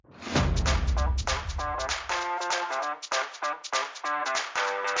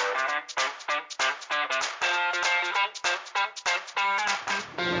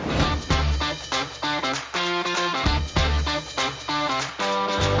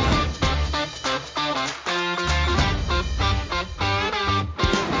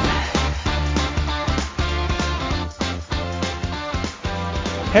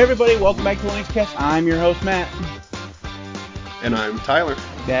Hey everybody, welcome back to LinuxCast. I'm your host, Matt. And I'm Tyler.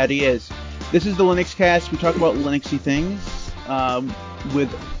 That he is. This is the LinuxCast. We talk about Linuxy things with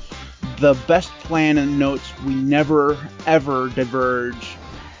the best plan and notes. We never, ever diverge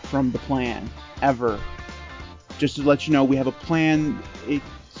from the plan. Ever. Just to let you know, we have a plan.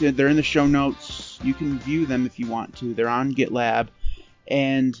 They're in the show notes. You can view them if you want to. They're on GitLab.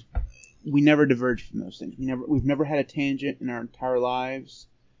 And we never diverge from those things. We've never had a tangent in our entire lives.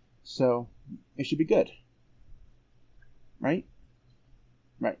 So, it should be good. Right?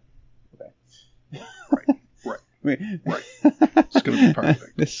 Right. Okay. Right. It's going to be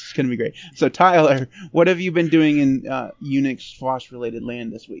perfect. This is going to be great. So, Tyler, what have you been doing in Unix FOSS-related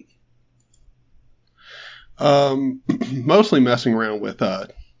land this week? Mostly messing around with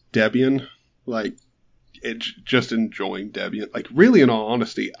Debian. Just enjoying Debian. Really, in all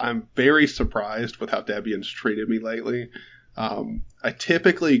honesty, I'm very surprised with how Debian's treated me lately. I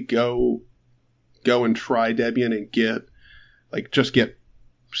typically go and try Debian and get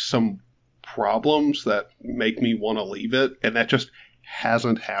some problems that make me want to leave it, and that just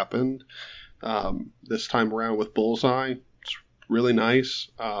hasn't happened this time around with Bullseye. It's really nice.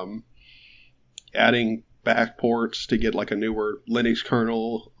 Adding backports to get a newer Linux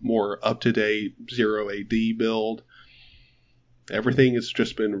kernel, more up-to-date 0AD build. Everything has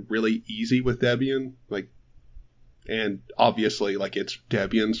just been really easy with Debian. And obviously, it's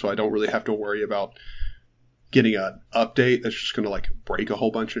Debian, so I don't really have to worry about getting an update that's just going to, break a whole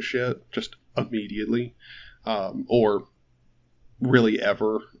bunch of shit just immediately. Or really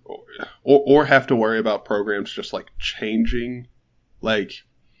ever. Or have to worry about programs just, changing, pretty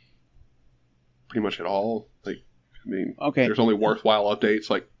much at all. Okay. There's only worthwhile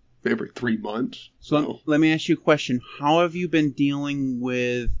updates, every 3 months. So let me ask you a question. How have you been dealing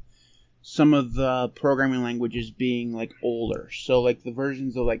with some of the programming languages being older? So the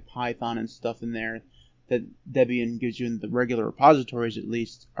versions of Python and stuff in there that Debian gives you in the regular repositories at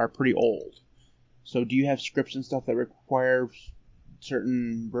least are pretty old. So do you have scripts and stuff that require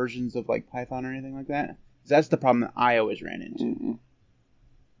certain versions of Python or anything like that? 'Cause that's the problem that I always ran into. Mm-mm.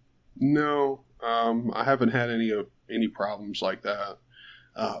 No, I haven't had any problems like that.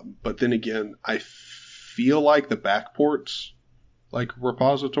 But then again, I feel like the backports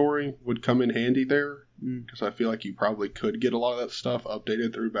repository would come in handy there, because I feel like you probably could get a lot of that stuff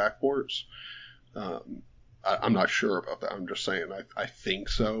updated through backports. I'm not sure about that. I'm just saying I think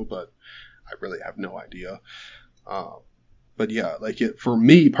so, but I really have no idea. But yeah, for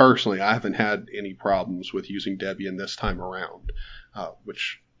me personally, I haven't had any problems with using Debian this time around,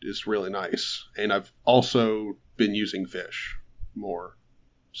 which is really nice. And I've also been using Fish more.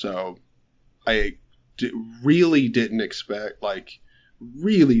 So I really didn't expect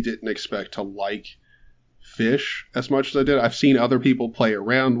to like Fish as much as I did. I've seen other people play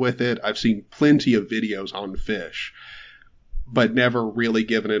around with it. I've seen plenty of videos on Fish, but never really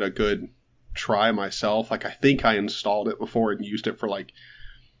given it a good try myself. I think I installed it before and used it for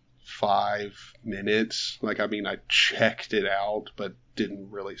 5 minutes. I checked it out, but didn't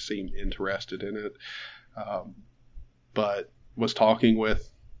really seem interested in it. But was talking with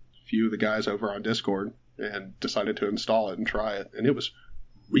a few of the guys over on Discord and decided to install it and try it, and it was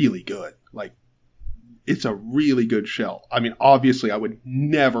really good. It's a really good shell. Obviously I would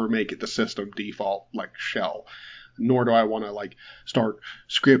never make it the system default shell, nor do I want to start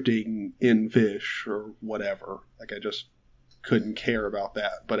scripting in Fish or whatever. I just couldn't care about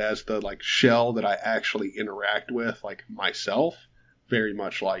that. But as the shell that I actually interact with myself, very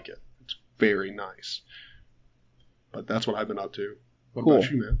much like it. It's very nice. But that's what I've been up to. What Cool.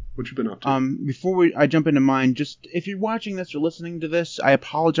 about you, man? What you been up to? Before I jump into mine, just if you're watching this or listening to this, I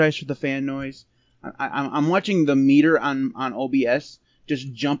apologize for the fan noise. I'm watching the meter on OBS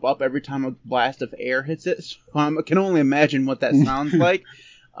just jump up every time a blast of air hits it. So I can only imagine what that sounds like.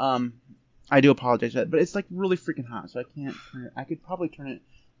 I do apologize for that, but it's really freaking hot, so I can't turn it. I could probably turn it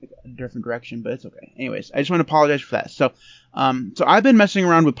a different direction, but it's okay. Anyways, I just want to apologize for that. So I've been messing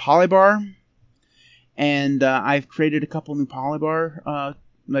around with Polybar, and I've created a couple new Polybar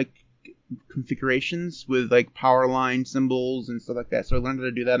configurations with power line symbols and stuff like that. So I learned how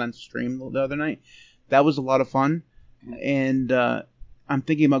to do that on stream the other night. That was a lot of fun, and I'm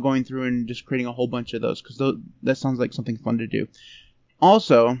thinking about going through and just creating a whole bunch of those, because that sounds like something fun to do.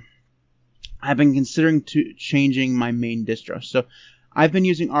 Also, I've been considering changing my main distro. So I've been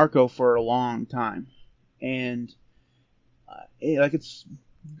using Arco for a long time, and it's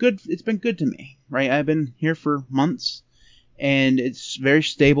good. It's been good to me, right? I've been here for months, and it's very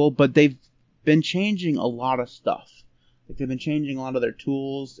stable, but they've been changing a lot of stuff. They've been changing a lot of their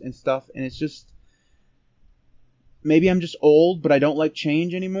tools and stuff, and it's just maybe I'm just old, but I don't like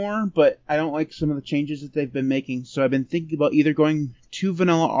change anymore. But I don't like some of the changes that they've been making. So I've been thinking about either going to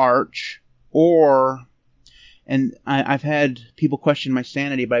Vanilla Arch or, and I've had people question my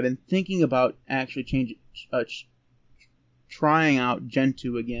sanity, but I've been thinking about actually trying out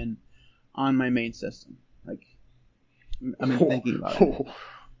Gentoo again on my main system. Like, I've been thinking about it.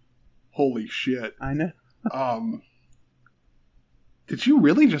 Holy shit. I know. Did you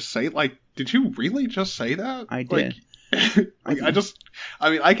really just say that? I did.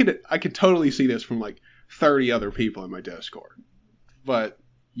 I could totally see this from like 30 other people in my Discord. But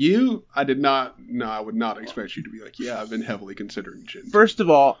I would not expect you to be like, yeah, I've been heavily considering Gentoo. First of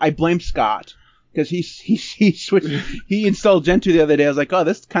all, I blame Scott. Because he switched, he installed Gentoo the other day. I was like, oh,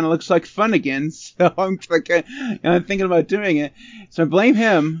 this kind of looks like fun again. So I'm thinking about doing it. So I blame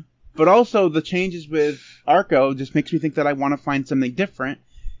him. But also the changes with Arco just makes me think that I want to find something different.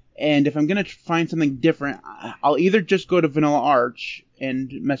 And if I'm going to find something different, I'll either just go to Vanilla Arch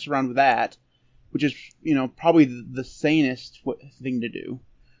and mess around with that, which is, probably the sanest thing to do.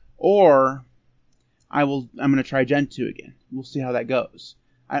 Or I'm going to try Gentoo again. We'll see how that goes.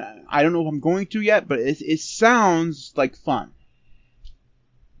 I don't know if I'm going to yet, but it sounds like fun.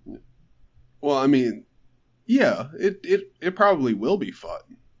 Well, I mean, yeah, it probably will be fun.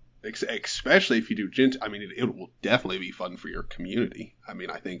 Especially if you do Gentoo. I mean, it will definitely be fun for your community. I mean,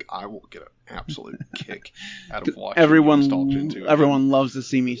 I think I will get an absolute kick out of watching you install Gentoo. Everyone loves to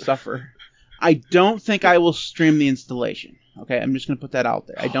see me suffer. I don't think I will stream the installation. Okay, I'm just going to put that out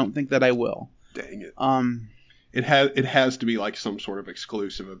there. I don't think that I will. Dang it. It has to be like some sort of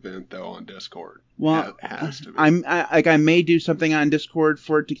exclusive event though on Discord. Well, it has to be. I may do something on Discord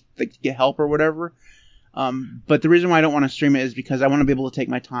for it to get help or whatever. But the reason why I don't want to stream it is because I want to be able to take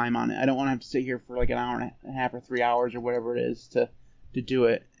my time on it. I don't want to have to sit here for like an hour and a half or 3 hours or whatever it is to do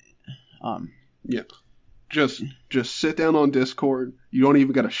it. Yeah. Just sit down on Discord. You don't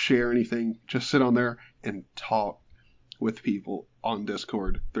even got to share anything. Just sit on there and talk with people on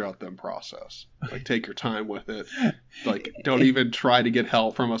Discord throughout the process. Like, take your time with it. Like, don't even try to get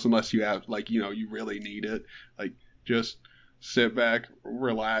help from us unless you have, like, you really need it. Like, just sit back,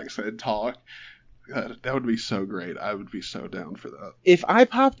 relax, and talk. That would be so great. I would be so down for that. If I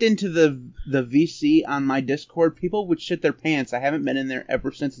popped into the VC on my Discord, people would shit their pants. I haven't been in there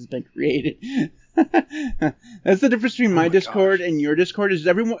ever since it's been created. That's the difference between my Discord and your Discord. Is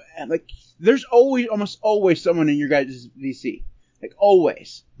everyone like? There's almost always someone in your guys' VC. Like,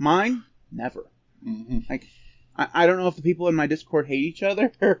 always. Mine, never. Mm-hmm. Like, I don't know if the people in my Discord hate each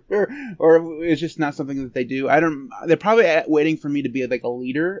other or it's just not something that they do. They're probably waiting for me to be like a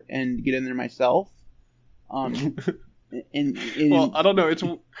leader and get in there myself. Well, I don't know.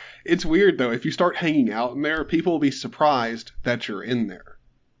 It's weird though. If you start hanging out in there, people will be surprised that you're in there.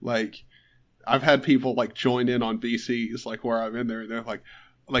 Like, I've had people like join in on VCs like where I'm in there, and they're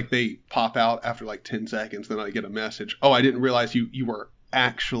like they pop out after like 10 seconds, then I get a message. Oh, I didn't realize you were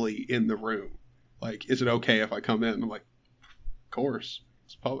actually in the room. Like, is it okay if I come in? I'm like, of course.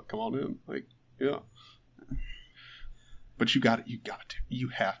 It's public. Come on in. Like, yeah. But you have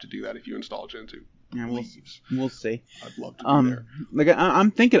to do that if you install Gentoo. Yeah, we'll see. I'd love to be there. Like, I'm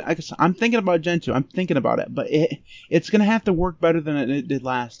thinking about Gentoo. I'm thinking about it, but it's gonna have to work better than it did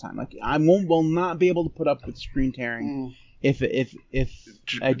last time. Like, I will not be able to put up with screen tearing if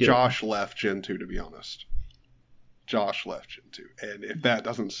I do. Josh left Gentoo, to be honest. Josh left Gentoo, and if that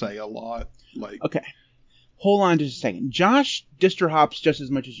doesn't say a lot, like, okay, hold on just a second. Josh distro hops just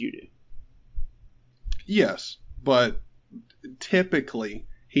as much as you do. Yes, but typically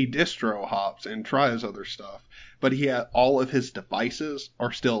he distro hops and tries other stuff, but all of his devices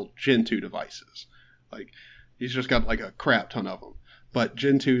are still Gentoo devices. Like, he's just got like a crap ton of them. But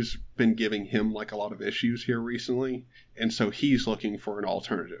Gentoo's been giving him like a lot of issues here recently, and so he's looking for an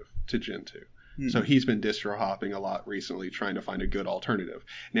alternative to Gentoo. So he's been distro hopping a lot recently, trying to find a good alternative.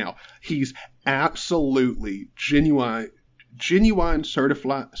 Now, he's absolutely genuine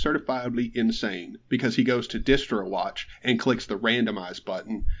certifiably insane, because he goes to DistroWatch and clicks the randomize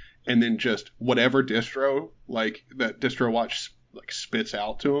button, and then just whatever distro like that DistroWatch like spits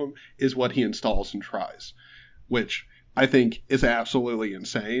out to him is what he installs and tries, which I think is absolutely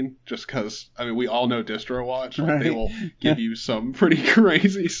insane, just because, I mean, we all know DistroWatch. Like, right. They will give you some pretty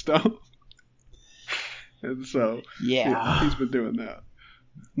crazy stuff. And so, yeah, he's been doing that.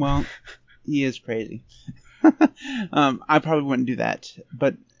 Well, he is crazy. I probably wouldn't do that.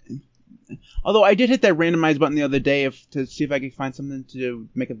 But, although I did hit that randomize button the other day to see if I could find something to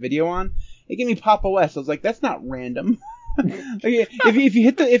make a video on. It gave me Pop! OS. I was like, that's not random. if you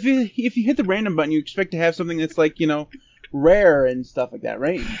hit the random button, you expect to have something that's like, rare and stuff like that,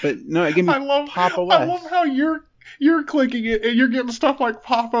 right? But no, it gave me Pop! OS. I love how you're clicking it and you're getting stuff like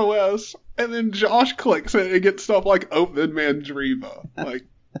Pop OS, and then Josh clicks it and gets stuff like Open Mandriva. Like,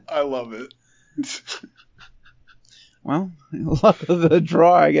 I love it. Well, luck of the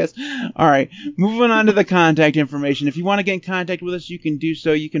draw, I guess. All right, moving on to the contact information. If you want to get in contact with us, you can do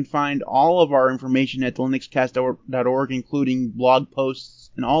so. You can find all of our information at linuxcast.org, including blog posts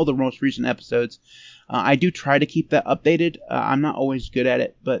and all the most recent episodes. I do try to keep that updated. I'm not always good at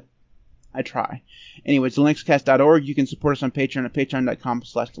it, but I try. Anyways, linuxcast.org. You can support us on Patreon at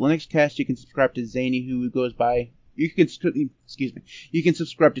patreon.com/linuxcast. You can subscribe to Zany, who goes by... You can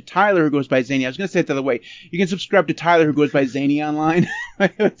subscribe to Tyler, who goes by Zany. I was going to say it the other way. You can subscribe to Tyler, who goes by Zany online.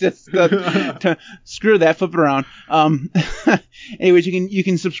 Just screw that. Flip it around. Anyways, you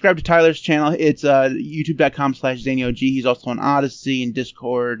can subscribe to Tyler's channel. It's youtube.com/ZanyOG. He's also on Odyssey and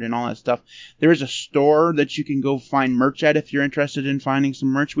Discord and all that stuff. There is a store that you can go find merch at if you're interested in finding some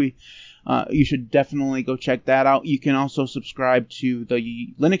merch. You should definitely go check that out. You can also subscribe to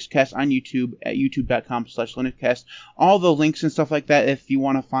the LinuxCast on YouTube at youtube.com/LinuxCast. All the links and stuff like that, if you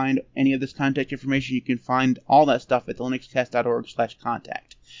want to find any of this contact information, you can find all that stuff at the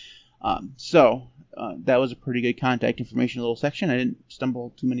linuxcast.org/contact. That was a pretty good contact information little section. I didn't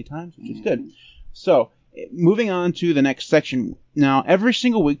stumble too many times, which is good. So, moving on to the next section. Now, every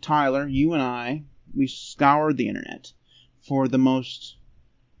single week, Tyler, you and I, we scour the internet for the most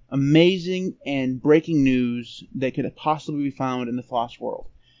amazing and breaking news that could possibly be found in the FOSS world.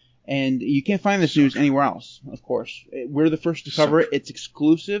 And you can't find this news anywhere else, of course. We're the first to cover it. It's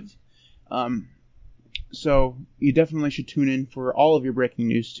exclusive. So you definitely should tune in for all of your breaking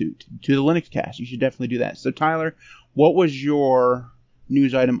news to the LinuxCast. You should definitely do that. So, Tyler, what was your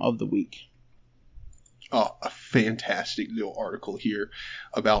news item of the week? Oh, a fantastic little article here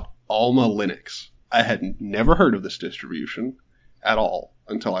about Alma Linux. I had never heard of this distribution at all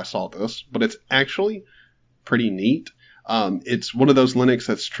until I saw this, but it's actually pretty neat. It's one of those Linux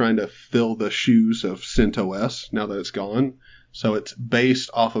that's trying to fill the shoes of CentOS now that it's gone. So it's based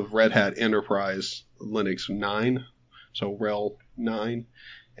off of Red Hat Enterprise Linux 9, so RHEL 9,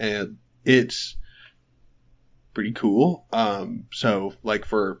 and it's pretty cool. So like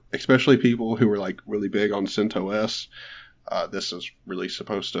for especially people who are like really big on CentOS, this is really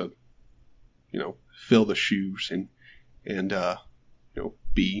supposed to, fill the shoes and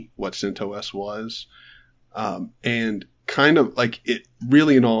be what CentOS was. And kind of like it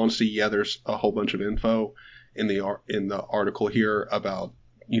really, in all honesty, yeah, there's a whole bunch of info in the article here about,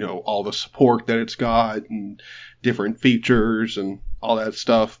 all the support that it's got and different features and all that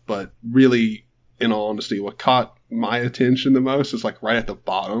stuff. But really, in all honesty, what caught my attention the most is like right at the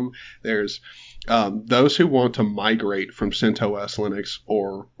bottom. There's those who want to migrate from CentOS Linux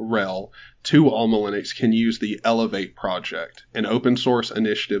or RHEL to Alma Linux can use the Elevate project, an open source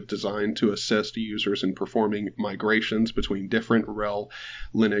initiative designed to assist users in performing migrations between different RHEL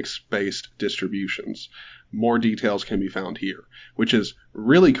Linux-based distributions. More details can be found here, which is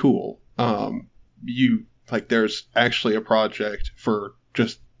really cool. There's actually a project for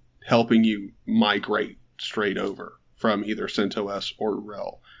just helping you migrate straight over from either CentOS or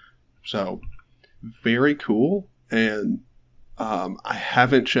RHEL. So, very cool. And I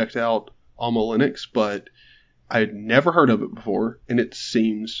haven't checked out Alma Linux, but I had never heard of it before, and it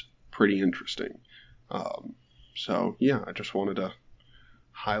seems pretty interesting. I just wanted to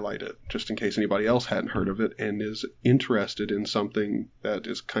highlight it, just in case anybody else hadn't heard of it and is interested in something that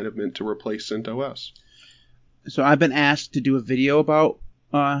is kind of meant to replace CentOS. So I've been asked to do a video about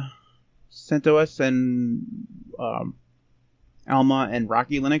CentOS and Alma and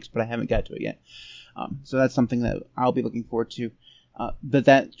Rocky Linux, but I haven't got to it yet. So that's something that I'll be looking forward to. But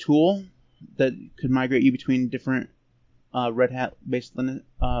that tool that could migrate you between different Red Hat-based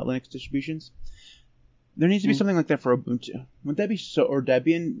Linux distributions, there needs to be something like that for Ubuntu. Wouldn't that be so? Or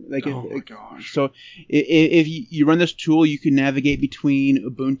Debian? Oh my gosh. So if you run this tool, you can navigate between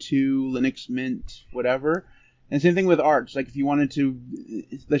Ubuntu, Linux Mint, whatever. And same thing with Arch. Like if you wanted to,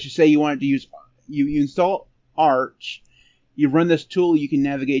 let's just say you wanted to use, you install Arch, you run this tool, you can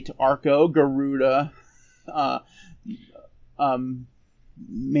navigate to Arco, Garuda,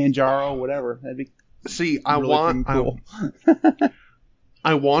 Manjaro, whatever. That'd be I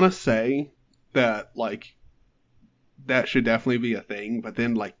want to say that that should definitely be a thing, but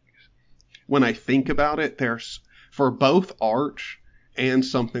then when I think about it, there's for both Arch and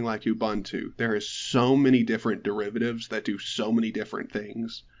something like Ubuntu, there is so many different derivatives that do so many different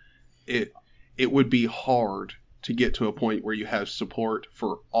things. It would be hard to get to a point where you have support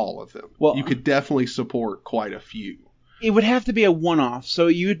for all of them. Well, you could definitely support quite a few. It would have to be a one-off, so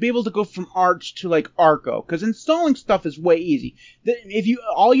you would be able to go from Arch to Arco, because installing stuff is way easy. If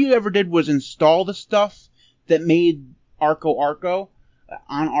all you ever did was install the stuff, that made Arco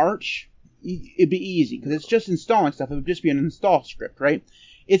on Arch, it'd be easy because it's just installing stuff. It would just be an install script, right?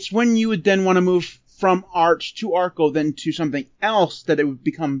 It's when you would then want to move from Arch to Arco, then to something else, that it would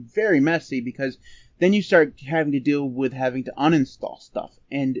become very messy, because then you start having to deal with having to uninstall stuff.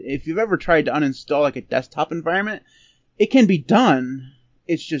 And if you've ever tried to uninstall like a desktop environment, it can be done.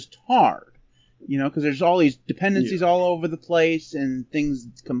 It's just hard, because there's all these dependencies all over the place and things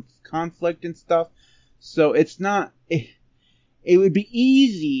conflict and stuff. So it's not. It would be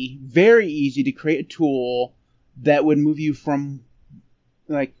easy, very easy, to create a tool that would move you from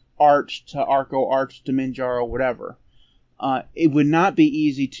like Arch to Arco, Arch to Manjaro, whatever. It would not be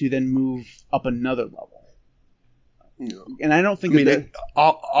easy to then move up another level. No. And I don't think.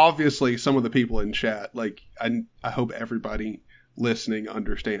 Obviously, some of the people in chat, like I hope everybody listening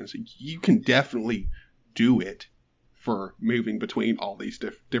understands. You can definitely do it for moving between all these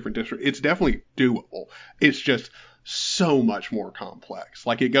different districts. It's definitely doable. It's just so much more complex.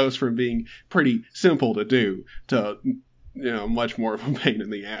 Like, it goes from being pretty simple to do to much more of a pain in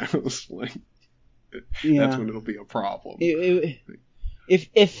the ass. Like, that's when it'll be a problem.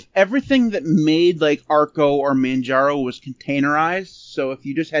 If everything that made like Arco or Manjaro was containerized, so if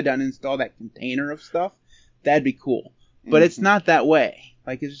you just had to uninstall that container of stuff, that'd be cool. But it's not that way.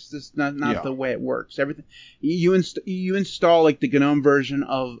 Like, it's just not the way it works. Everything you install like the GNOME version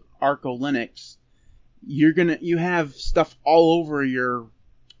of Arco Linux, you have stuff all over your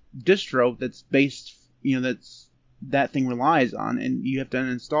distro that's based, that thing relies on, and you have to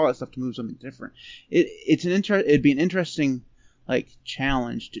uninstall that stuff to move something different. It'd be an interesting like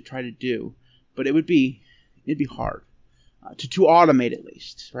challenge to try to do, but it'd be hard to automate, at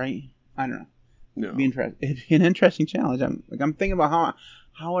least, right? I don't know. No. It'd be an interesting challenge. I'm thinking about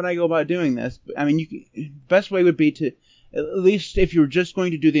how would I go about doing this. I mean, best way would be to, at least if you were just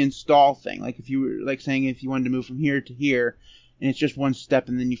going to do the install thing, like if you were like saying if you wanted to move from here to here, and it's just one step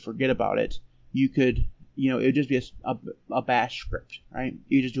and then you forget about it, you could, it would just be a bash script, right?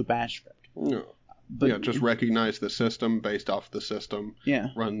 You just do a bash script. No. But just recognize the system based off the system. Yeah.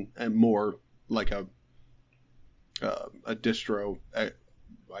 Run and more like a distro,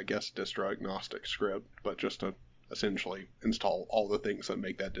 I guess distro agnostic script, but just to essentially install all the things that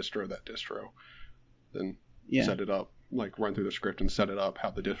make that distro. Then set it up, like run through the script and set it up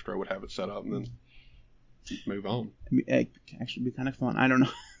how the distro would have it set up, and then move on. It could actually be kind of fun. I don't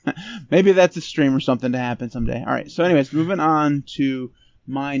know. Maybe that's a stream or something to happen someday. All right. So anyways, moving on to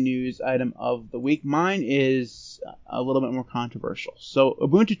my news item of the week. Mine is a little bit more controversial. So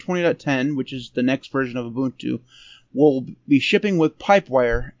Ubuntu 20.10, which is the next version of Ubuntu, will be shipping with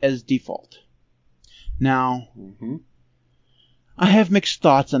Pipewire as default. Now, I have mixed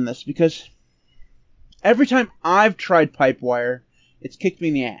thoughts on this, because every time I've tried Pipewire, it's kicked me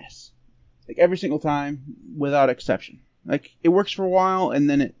in the ass. Like, every single time, without exception. Like, it works for a while, and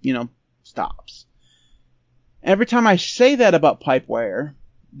then it, stops. Every time I say that about Pipewire,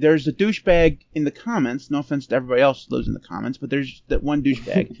 there's a douchebag in the comments, no offense to everybody else who lives in the comments, but there's that one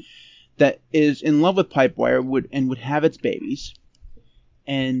douchebag that is in love with Pipewire would have its babies,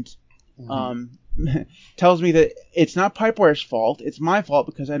 and tells me that it's not Pipewire's fault, it's my fault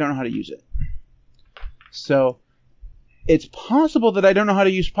because I don't know how to use it. So, it's possible that I don't know how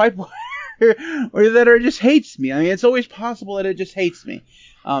to use Pipewire, or that it just hates me. I mean, it's always possible that it just hates me.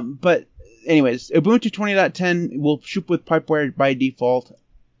 But anyways, Ubuntu 20.10 will ship with Pipewire by default.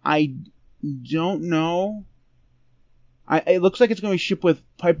 I don't know. It looks like it's going to be shipped with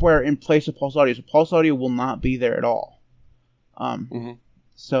Pipewire in place of Pulse Audio, so Pulse Audio will not be there at all.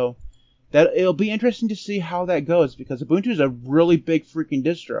 So that it'll be interesting to see how that goes, because Ubuntu is a really big freaking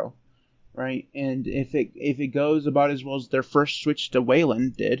distro, right? And if it goes about as well as their first switch to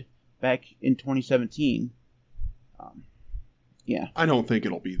Wayland did back in 2017, yeah. I don't think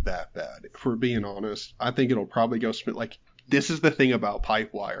it'll be that bad. If we're being honest, I think it'll probably go like, this is the thing about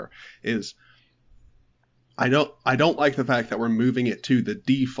Pipewire is I don't like the fact that we're moving it to the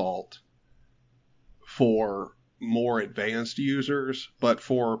default for more advanced users, but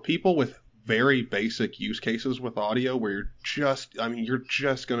for people with very basic use cases with audio where you're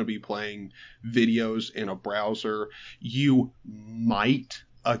just going to be playing videos in a browser, you might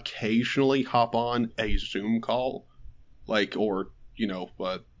occasionally hop on a Zoom call, like, or,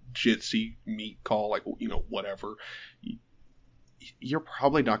 a Jitsi Meet call, like, whatever. You're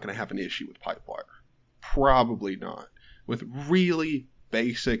probably not going to have an issue with Pipewire. Probably not. With really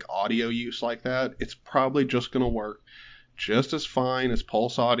basic audio use like that, it's probably just going to work just as fine as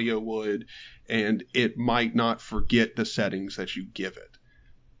Pulse Audio would, and it might not forget the settings that you give it.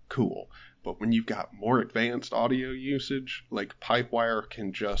 Cool. But when you've got more advanced audio usage, like, Pipewire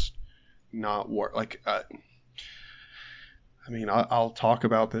can just not work. Like, mean, I'll talk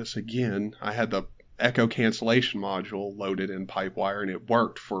about this again. I had the echo cancellation module loaded in Pipewire, and it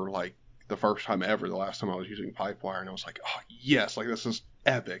worked for like the first time ever. The last time I was using Pipewire, and I was like, oh yes, like this is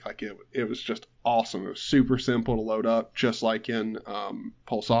epic. Like it was just awesome. It was super simple to load up, just like in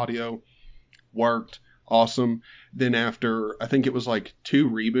Pulse Audio. Worked awesome. Then after, I think it was like 2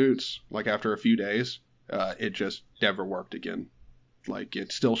 reboots, like after a few days, it just never worked again. Like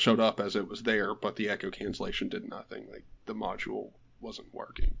it still showed up as it was there, but the echo cancellation did nothing. Like the module wasn't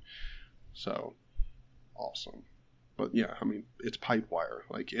working. So awesome. But yeah, I mean, it's Pipewire.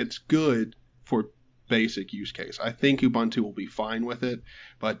 Like it's good for basic use case. I think Ubuntu will be fine with it,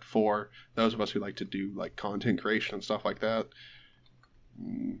 but for those of us who like to do like content creation and stuff like that,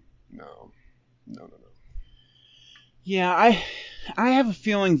 no. Yeah, I have a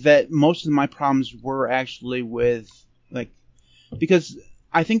feeling that most of my problems were actually with, like, because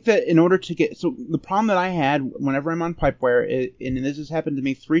I think that in order to get, so the problem that I had whenever I'm on Pipewire, and this has happened to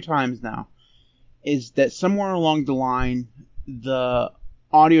me 3 times now, is that somewhere along the line, the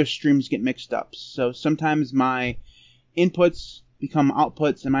audio streams get mixed up. So sometimes my inputs become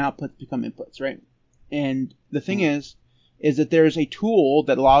outputs, and my outputs become inputs, right? And the thing is that there's a tool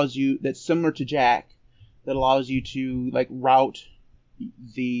that allows you, that's similar to Jack, that allows you to like route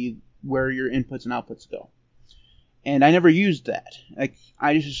where your inputs and outputs go. And I never used that. Like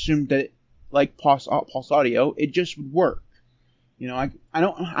I just assumed that like Pulse Audio, it just would work. You know,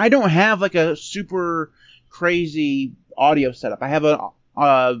 I don't have like a super crazy audio setup. I have an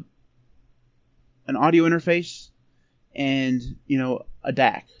audio interface and, you know, a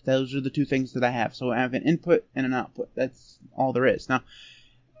DAC. Those are the 2 things that I have. So I have an input and an output. That's all there is. Now,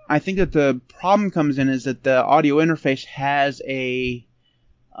 I think that the problem comes in is that the audio interface has a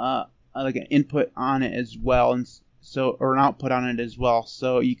like an input on it as well, and so, or an output on it as well.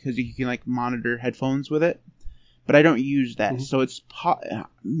 So because you can like monitor headphones with it, but I don't use that. Mm-hmm. So it's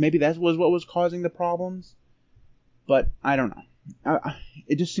maybe that was what was causing the problems, but I don't know.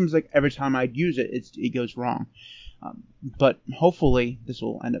 It just seems like every time I'd use it, it goes wrong. But hopefully this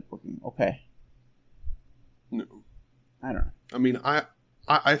will end up working okay. No, I don't know. I mean,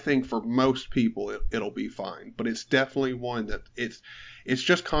 I think for most people it'll be fine, but it's definitely one that it's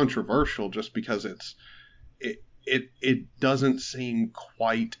just controversial just because it doesn't seem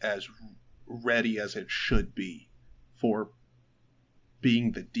quite as ready as it should be for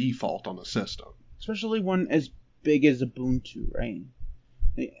being the default on the system. Especially one as big as Ubuntu, right?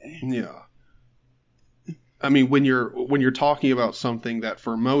 Yeah. I mean, when you're talking about something that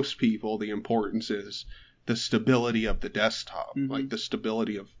for most people the importance is the stability of the desktop, mm-hmm. like the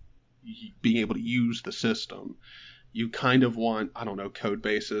stability of being able to use the system, you kind of want, I don't know, code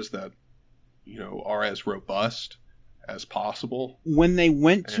bases that, you know, are as robust as possible. When they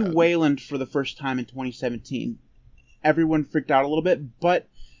went to Wayland for the first time in 2017, everyone freaked out a little bit, but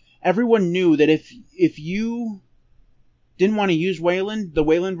everyone knew that if you didn't want to use Wayland, the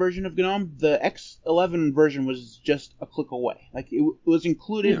Wayland version of GNOME, the X11 version was just a click away. Like it was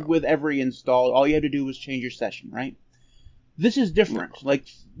included with every install. All you had to do was change your session, right? This is different. No. Like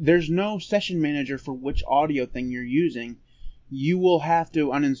there's no session manager for which audio thing you're using. You will have to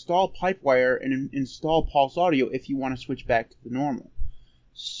uninstall Pipewire and install Pulse Audio if you want to switch back to the normal.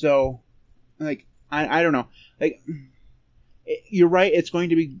 So, like, I don't know. Like, you're right. It's going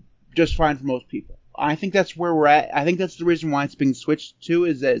to be just fine for most people. I think that's where we're at. I think that's the reason why it's being switched to,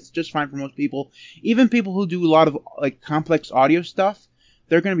 is that it's just fine for most people. Even people who do a lot of like complex audio stuff,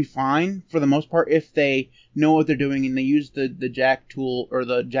 they're going to be fine for the most part if they know what they're doing and they use the Jack tool or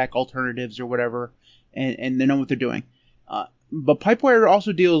the Jack alternatives or whatever, and they know what they're doing. But Pipewire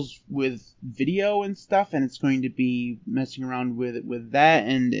also deals with video and stuff, and it's going to be messing around with that,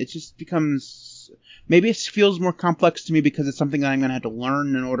 and it just becomes, maybe it feels more complex to me because it's something that I'm going to have to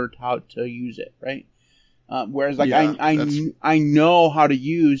learn in order to how to use it, right? Whereas like I know how to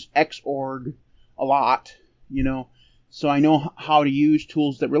use Xorg a lot, you know, so I know how to use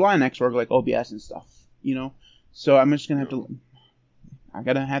tools that rely on Xorg like OBS and stuff, you know. So I'm just gonna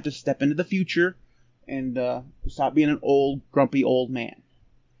have to step into the future and stop being an old grumpy old man.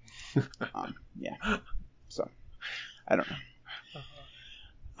 Yeah. So I don't know.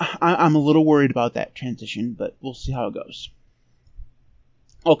 I'm a little worried about that transition, but we'll see how it goes.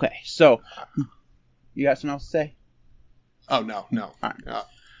 Okay, so you got something else to say? Oh, no. All right.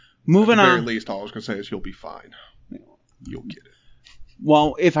 Moving on. At the very least, all I was going to say is you'll be fine. You'll get it.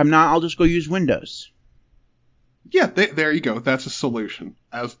 Well, if I'm not, I'll just go use Windows. Yeah, there you go. That's a solution,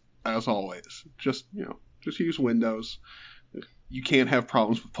 as always. Just use Windows. You can't have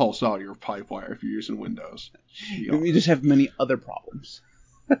problems with Pulse Audio or Pipewire if you're using Windows. You just have many other problems.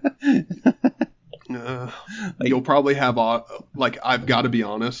 You'll probably have, I've got to be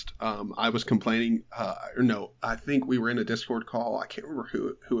honest. I was complaining, I think we were in a Discord call. I can't remember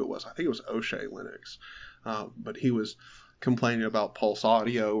who it was. I think it was O'Shea Linux. But he was complaining about Pulse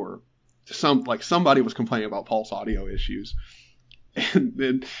Audio, or somebody was complaining about Pulse Audio issues. And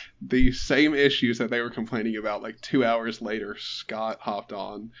then the same issues that they were complaining about, 2 hours later, Scott hopped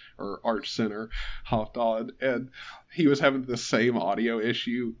on, or Arch Center hopped on, and he was having the same audio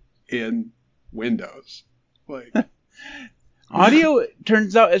issue in Windows. Audio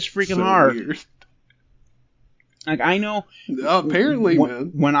turns out is freaking so hard. Weird. I know. Apparently,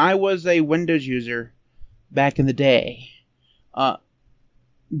 man. When I was a Windows user back in the day,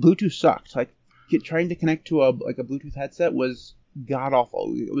 Bluetooth sucked. Trying to connect to a Bluetooth headset was god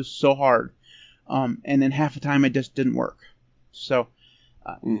awful. It was so hard, and then half the time it just didn't work. So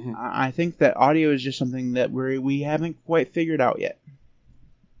I think that audio is just something that we haven't quite figured out yet.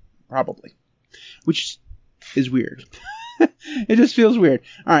 Probably, which is weird. It just feels weird.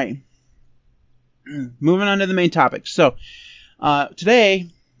 All right, moving on to the main topic. So today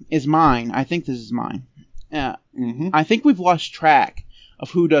is mine. I think this is mine. I think we've lost track of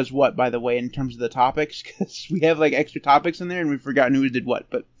who does what, by the way, in terms of the topics, because we have extra topics in there and we've forgotten who did what,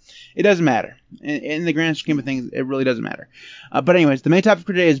 but it doesn't matter. In the grand scheme of things, it really doesn't matter. But anyways, the main topic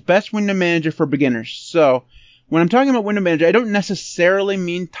for today is best window manager for beginners. So when I'm talking about window manager, I don't necessarily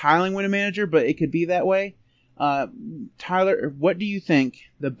mean tiling window manager, but it could be that way. Tyler, what do you think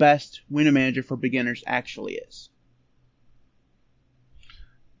the best window manager for beginners actually is?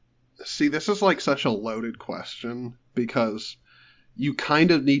 See, this is such a loaded question, because you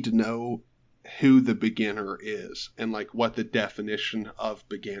kind of need to know who the beginner is and what the definition of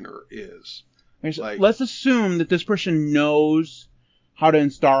beginner is. Let's assume that this person knows how to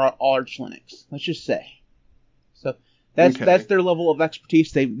install Arch Linux. Let's just say. So that's their level of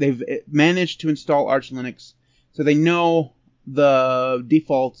expertise. They've managed to install Arch Linux, so they know the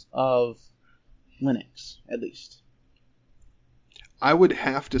defaults of Linux at least. I would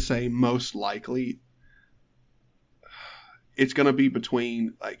have to say most likely it's going to be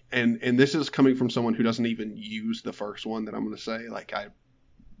between, and this is coming from someone who doesn't even use the first one that I'm going to say. I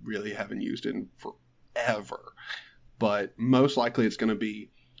really haven't used it in forever. But most likely it's going to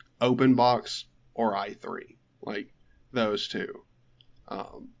be OpenBox or i3. Those two.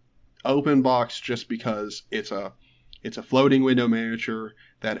 OpenBox just because it's a floating window manager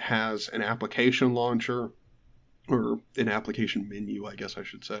that has an application launcher, or an application menu, I guess I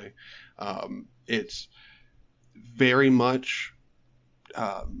should say. It's very much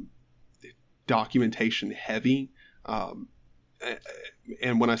documentation heavy.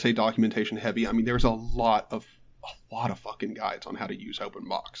 And when I say documentation heavy, I mean there's a lot of fucking guides on how to use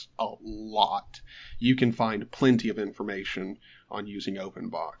OpenBox. A lot. You can find plenty of information on using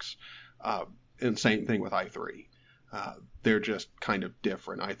OpenBox. And same thing with i3. They're just kind of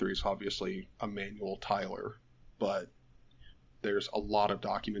different. i3 is obviously a manual tiler, but there's a lot of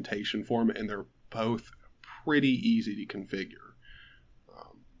documentation for them, and they're both pretty easy to configure.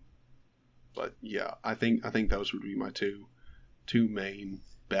 But yeah, I think those would be my two main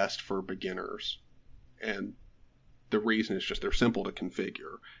best for beginners. And the reason is just they're simple to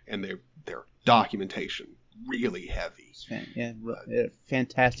configure, and their documentation really heavy.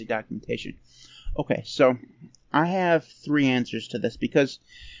 Fantastic documentation. Okay, so I have 3 answers to this, because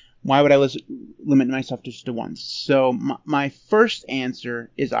why would I limit myself just to one? So my first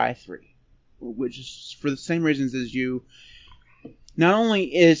answer is i3, which is for the same reasons as you. Not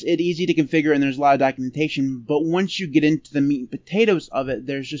only is it easy to configure and there's a lot of documentation, but once you get into the meat and potatoes of it,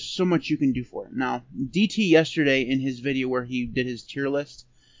 there's just so much you can do for it. Now, DT yesterday in his video where he did his tier list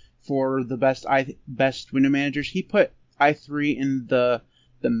for the best window managers, he put i3 in the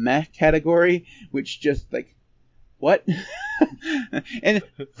meh category, which just what? And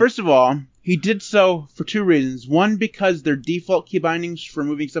first of all, he did so for 2 reasons. One, because their default key bindings for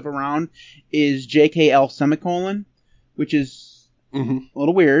moving stuff around is JKL : which is a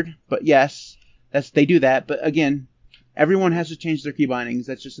little weird, but yes, they do that. But again, everyone has to change their key bindings.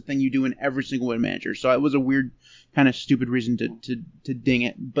 That's just a thing you do in every single window manager. So it was a weird, kind of stupid reason to ding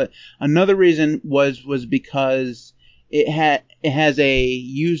it. But another reason was because it has a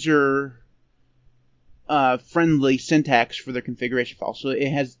user friendly syntax for their configuration file. So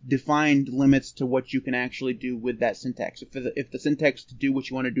it has defined limits to what you can actually do with that syntax. If the syntax to do what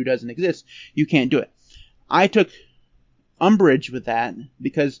you want to do doesn't exist, you can't do it. I took umbrage with that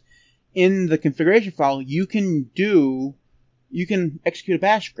because in the configuration file you can execute a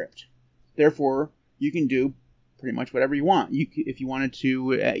bash script. Therefore, you can do pretty much whatever you want. If you wanted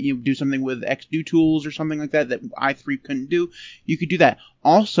to do something with XDo tools or something like that i3 couldn't do, you could do that.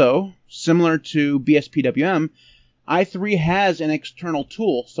 Also, similar to BSPWM, i3 has an external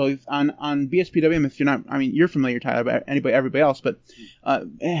tool. So if on BSPWM, if you're not, I mean, you're familiar, Tyler, but everybody else, but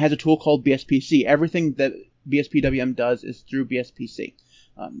it has a tool called BSPC. Everything that BSPWM does is through BSPC,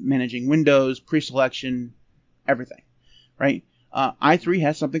 managing windows, pre-selection, everything, right? i3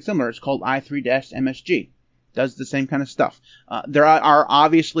 has something similar. It's called i3-MSG. Does the same kind of stuff. There are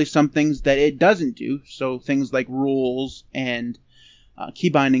obviously some things that it doesn't do. So things like rules and key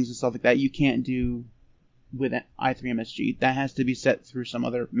bindings and stuff like that, you can't do with i3-MSG. That has to be set through some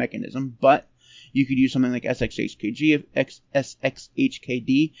other mechanism. But you could use something like SXHKD.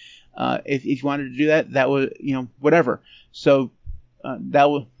 If you wanted to do that, that would, whatever. So that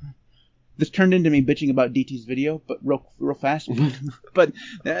would. This turned into me bitching about DT's video, but real fast. But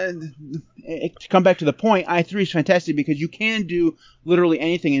to come back to the point, i3 is fantastic because you can do literally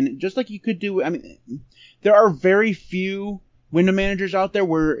anything, and just like you could do, I mean, there are very few window managers out there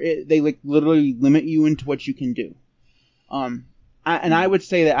where they like literally limit you into what you can do. I would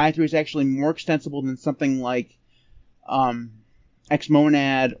say that i3 is actually more extensible than something like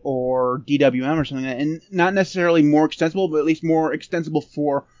Xmonad or DWM or something like that, and not necessarily more extensible, but at least more extensible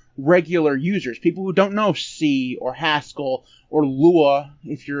for regular users, people who don't know C or Haskell or Lua.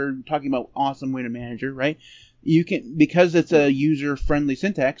 If you're talking about awesome window manager, right? You can, because it's a user-friendly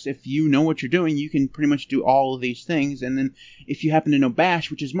syntax, if you know what you're doing, you can pretty much do all of these things. And then if you happen to know Bash,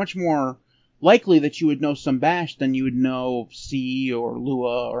 which is much more likely that you would know some Bash than you would know C or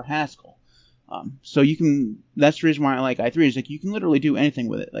Lua or Haskell. So you can. That's the reason why I like i3 is like you can literally do anything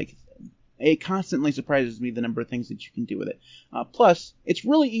with it. Like, it constantly surprises me the number of things that you can do with it. Plus, it's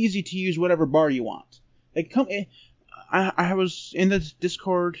really easy to use whatever bar you want. Like, I was in the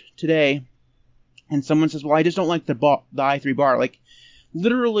Discord today, and someone says, "Well, I just don't like the i3 bar." Like,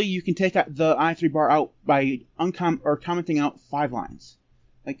 literally, you can take the i3 bar out by commenting out 5 lines.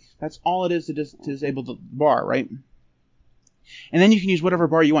 Like, that's all it is to disable the bar, right? And then you can use whatever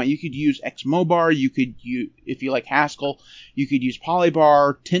bar you want. You could use Xmobar. You could use, if you like Haskell, you could use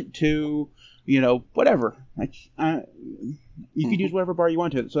Polybar, Tint2, whatever. Like, you could use whatever bar you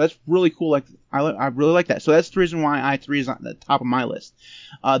want to. So that's really cool. Like, I really like that. So that's the reason why i3 is on the top of my list.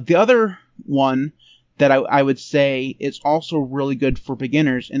 The other one that I would say is also really good for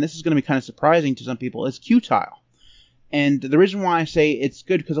beginners, and this is going to be kind of surprising to some people, is Qtile. And the reason why I say it's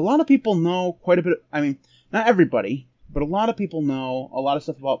good, because a lot of people know quite a bit. I mean, not everybody, but a lot of people know a lot of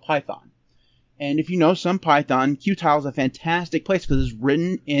stuff about Python. And if you know some Python, Qtile is a fantastic place because it's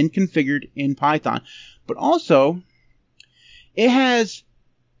written and configured in Python. But also,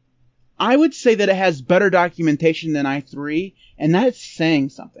 I would say that it has better documentation than i3, and that is saying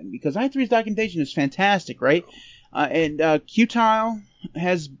something, because i3's documentation is fantastic, right? And Qtile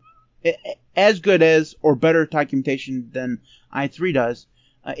has as good as or better documentation than i3 does.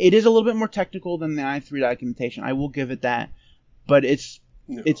 It is a little bit more technical than the i3 documentation. I will give it that, but it's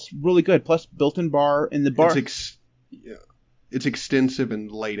really good. Plus, built-in bar in the bar. It's extensive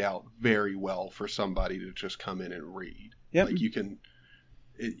and laid out very well for somebody to just come in and read. Yep. Like you can.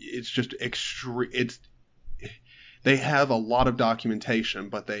 It's just extreme. They have a lot of documentation,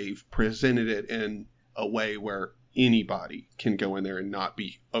 but they've presented it in a way where anybody can go in there and not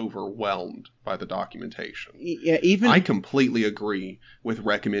be overwhelmed by the documentation. Yeah, I completely agree with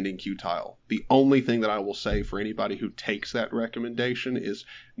recommending Qtile. The only thing that I will say for anybody who takes that recommendation is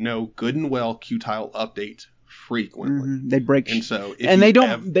know good and well Qtile updates frequently. Mm-hmm. They break, and so they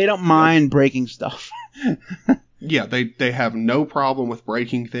don't mind breaking stuff. Yeah, they have no problem with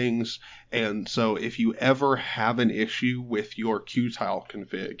breaking things, and so if you ever have an issue with your Qtile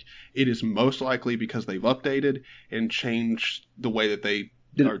config, it is most likely because they've updated and changed the way that they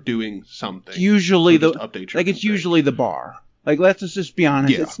are doing something. Usually it's usually the bar. Like, let's just be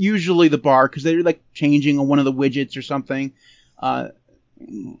honest, it's usually the bar because they're like changing one of the widgets or something, and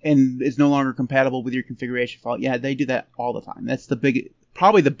it's no longer compatible with your configuration file. Yeah, they do that all the time. That's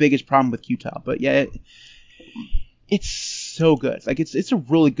probably the biggest problem with Qtile. But yeah. It's so good. Like, it's a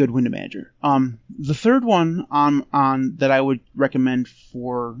really good window manager. The third one on that I would recommend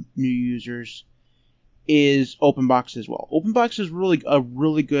for new users is OpenBox as well. OpenBox is really a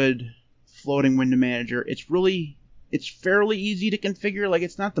really good floating window manager. It's fairly easy to configure. Like,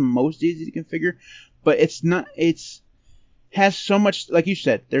 it's not the most easy to configure, but has so much, like you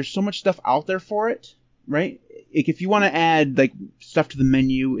said, there's so much stuff out there for it, right? Like, if you want to add like stuff to the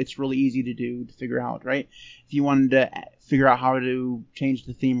menu, it's really easy to figure out, right? If you wanted to figure out how to change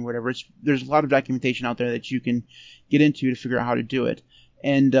the theme or whatever, there's a lot of documentation out there that you can get into to figure out how to do it.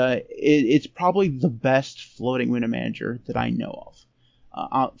 and it's probably the best floating window manager that I know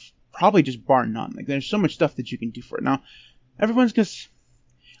of. Probably just bar none. Like, there's so much stuff that you can do for it. Now, everyone's just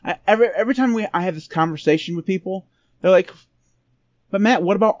every time I have this conversation with people, they're like, "But Matt,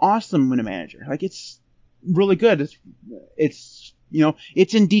 what about Awesome Window Manager? Like, it's really good. It's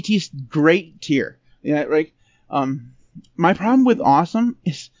it's in DT's great tier." Yeah, right. My problem with Awesome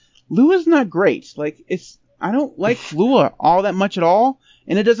is Lua's not great. Like, I don't like Lua all that much at all,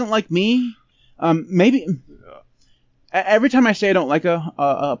 and it doesn't like me. Maybe. Every time I say I don't like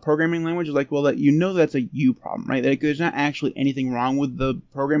a programming language, it's like, well, that's a you problem, right? Like, there's not actually anything wrong with the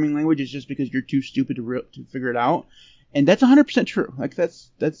programming language. It's just because you're too stupid to figure it out, and that's 100% true. Like,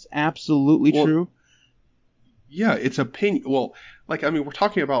 that's absolutely true. Yeah, it's opinion. Well, like, I mean, we're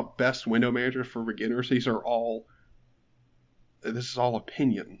talking about best window managers for beginners. This is all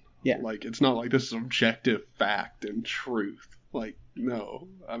opinion. Yeah. Like, it's not like this is objective fact and truth. Like, no.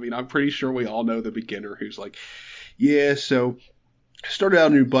 I mean, I'm pretty sure we all know the beginner who's like, yeah, so I started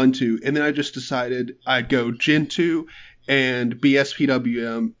out in Ubuntu, and then I just decided I'd go Gentoo and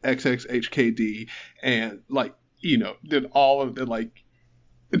BSPWM, XXHKD, and, like, did all of the, like,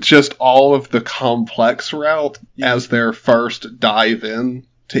 just all of the complex route as their first dive in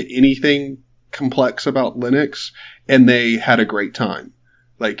to anything complex about Linux, and they had a great time.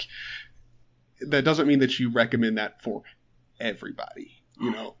 Like, that doesn't mean that you recommend that for everybody.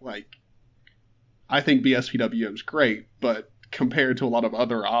 Like, I think BSPWM is great, but compared to a lot of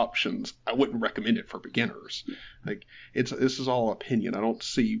other options, I wouldn't recommend it for beginners. Like, this is all opinion. I don't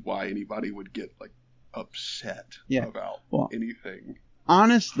see why anybody would get, like, upset about anything.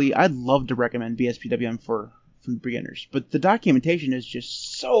 Honestly, I'd love to recommend BSPWM for beginners, but the documentation is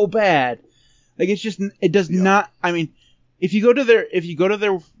just so bad. Like, it does not. I mean, if you go to their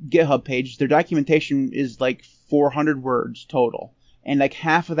GitHub page, their documentation is like 400 words total, and like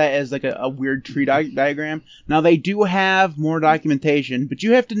half of that is like a weird tree diagram. Now, they do have more documentation, but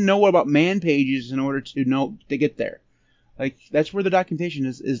you have to know about man pages in order to get there. Like, that's where the documentation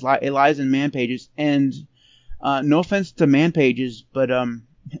is. It lies in man pages, and no offense to man pages, but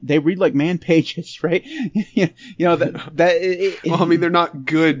they read like man pages, right? Well, I mean, they're not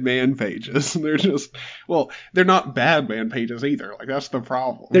good man pages. They're just, they're not bad man pages either. Like, that's the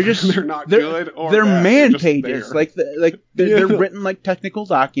problem. They're not good or they're bad. man They're just pages. there. They're written like technical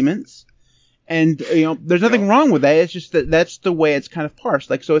documents, and there's nothing wrong with that. It's just that's the way it's kind of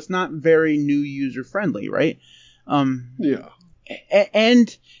parsed. Like, so it's not very new user friendly, right? And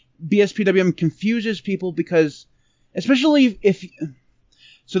BSPWM confuses people because, especially if.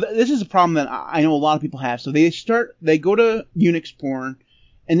 So this is a problem that I know a lot of people have. So they go to Unix porn,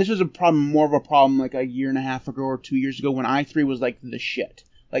 and this was more of a problem like a year and a half ago or 2 years ago when i3 was like the shit.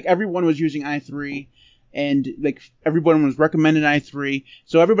 Like, everyone was using i3, and like everyone was recommending i3,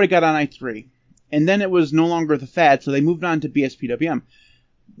 so everybody got on i3. And then it was no longer the fad, so they moved on to BSPWM.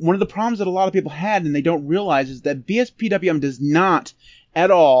 One of the problems that a lot of people had, and they don't realize, is that BSPWM does not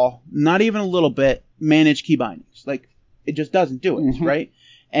at all, not even a little bit, manage key bindings. Like, it just doesn't do it, right?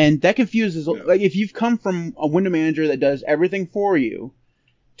 And that confuses, like, if you've come from a window manager that does everything for you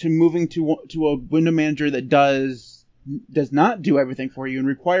to moving to a window manager that does not do everything for you and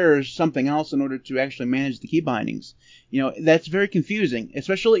requires something else in order to actually manage the key bindings, that's very confusing,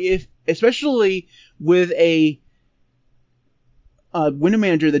 especially with a window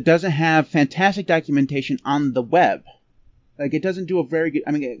manager that doesn't have fantastic documentation on the web. Like, it doesn't do a very good,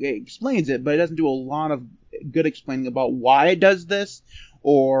 I mean, it explains it, but it doesn't do a lot of good explaining about why it does this,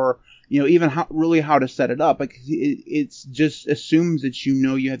 or even how to set it up. Like, it's just assumes that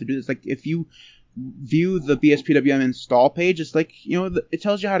you have to do this. Like, if you view the BSPWM install page, it's like it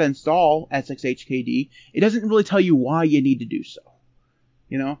tells you how to install SXHKD. It doesn't really tell you why you need to do so.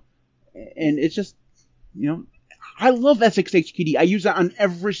 And it's just I love SXHKD. I use that on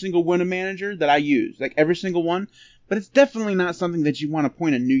every single window manager that I use, like every single one. But it's definitely not something that you want to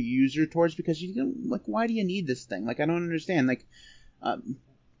point a new user towards, because why do you need this thing? Like, I don't understand. Like,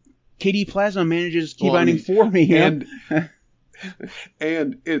 KD Plasma manages key binding for me, and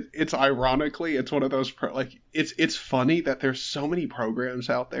it's ironically, it's one of those it's funny that there's so many programs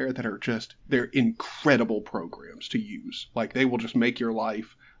out there that are they're incredible programs to use. Like, they will just make your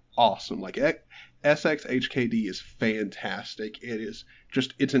life awesome. Like, SXHKD is fantastic.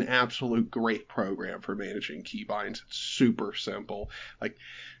 It's an absolute great program for managing keybinds. It's super simple. Like,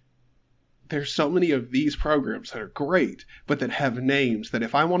 there's so many of these programs that are great, but that have names that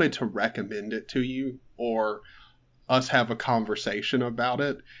if I wanted to recommend it to you or us have a conversation about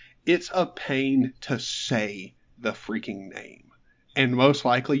it, it's a pain to say the freaking name. And most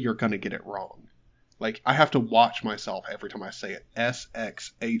likely you're going to get it wrong. Like, I have to watch myself every time I say it.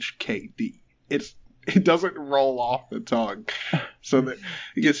 SXHKD. It doesn't roll off the tongue. So that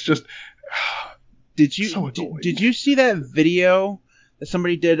it's just so annoying. Did you see that video that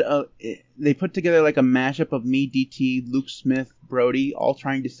somebody did? They put together like a mashup of me, DT, Luke Smith, Brody, all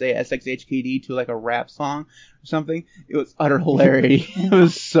trying to say SXHKD to like a rap song or something. It was utter hilarity. It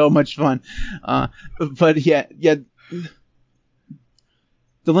was so much fun. But yeah.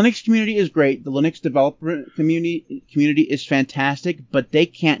 The Linux community is great. The Linux developer community is fantastic, but they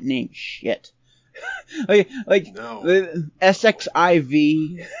can't name shit. like No. the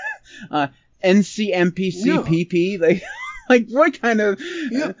SXIV, NCMPCPP, like what kind of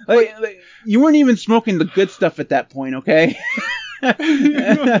like you weren't even smoking the good stuff at that point, okay?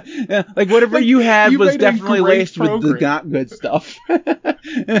 Like whatever you had was definitely laced with the not good stuff.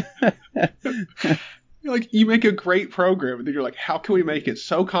 Like, you make a great program, and then you're like, how can we make it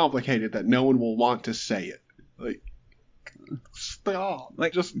so complicated that no one will want to say it? Like, stop.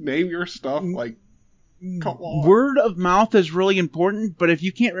 Like, just name your stuff. Like, come on. Word of mouth is really important, but if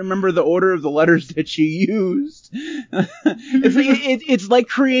you can't remember the order of the letters that you used, it's like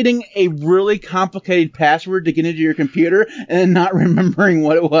creating a really complicated password to get into your computer and not remembering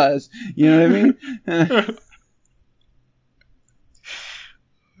what it was. You know what I mean?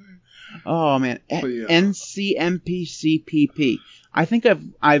 Oh man, NCMPCPP. I think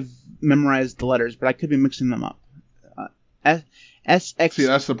I've memorized the letters, but I could be mixing them up. SX. See,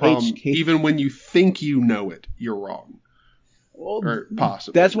 that's the problem. Even when you think you know it, you're wrong. Well, or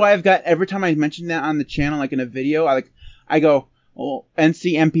possibly. That's why I've got, every time I mention that on the channel, like in a video, I go, well,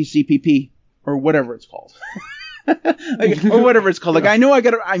 NCMPCPP or whatever it's called. Or whatever it's called. Like, I know I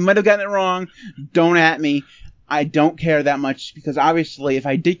might have gotten it wrong. Don't at me. I don't care that much, because obviously if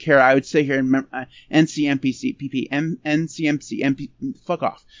I did care, I would sit here and remember NCMPCPP, NCMCMP, fuck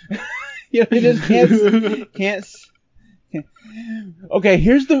off. You know, you just can't. Okay,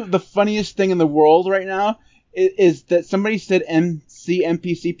 here's the funniest thing in the world right now is that somebody said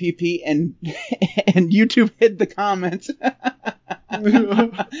NCMPCPP and YouTube hid the comments.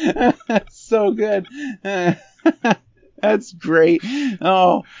 That's so good. That's great.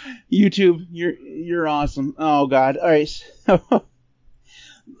 Oh, YouTube, you're awesome. Oh God. All right. So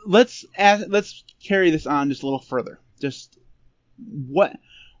let's carry this on just a little further. Just what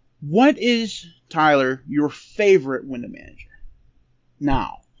is, Tyler, your favorite window manager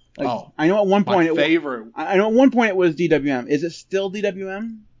now? Like, I know at one point I know at one point it was DWM. Is it still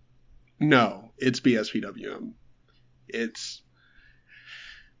DWM? No, it's BSPWM. It's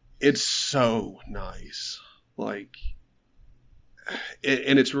so nice. Like,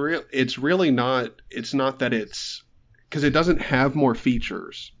 and it's really not. It's not that it's because it doesn't have more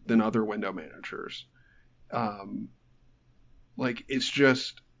features than other window managers. Like, it's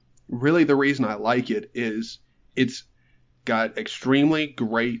just really the reason I like it is it's got extremely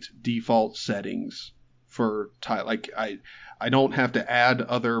great default settings for tile. Like, I don't have to add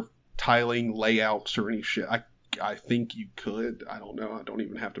other tiling layouts or any shit. I think you could. I don't know. I don't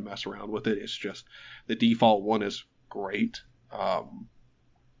even have to mess around with it. It's just the default one is great.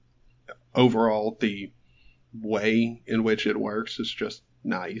 Overall, the way in which it works is just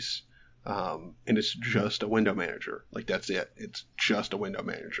nice. And it's just a window manager. Like, that's it. It's just a window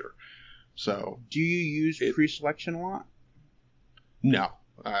manager. So, do you use pre-selection a lot? No,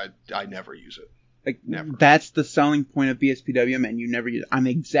 I never use it. Like, never. That's the selling point of BSPWM, and you never use it. I'm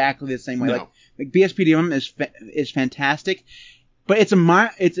exactly the same way. No. Like BSPWM is fantastic, but it's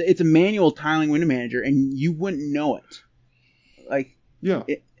a manual tiling window manager, and you wouldn't know it. Like, yeah,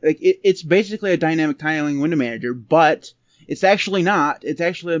 it's basically a dynamic tiling window manager, but it's actually not. It's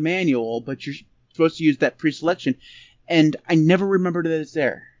actually a manual, but you're supposed to use that pre-selection, and I never remembered that it's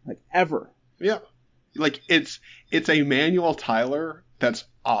there, like, ever. Yeah, like it's a manual tiler that's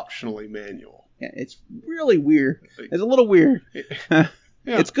optionally manual. Yeah, it's really weird. It's a little weird. Yeah.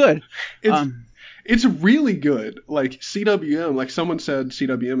 It's good. It's really good. Like, CWM, like someone said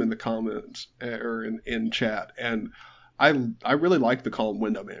CWM in the comments or in chat, and I really like the Calm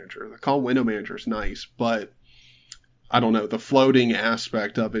Window Manager. The Calm Window Manager is nice, but I don't know, the floating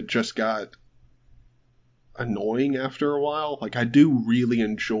aspect of it just got annoying after a while. Like, I do really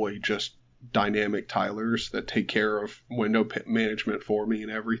enjoy just dynamic tilers that take care of window management for me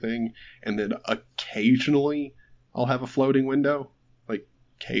and everything, and then occasionally I'll have a floating window, like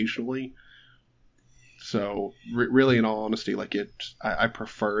occasionally. So really, in all honesty, like, I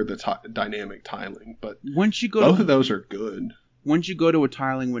prefer the dynamic tiling, but once you go both of those are good. Once you go to a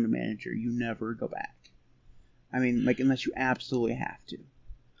tiling window manager, you never go back. I mean, like, unless you absolutely have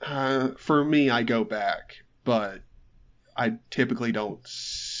to. For me, I go back, but I typically don't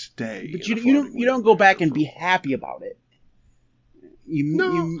stay. But in a you floating don't window go back manager and for be a while. happy about it.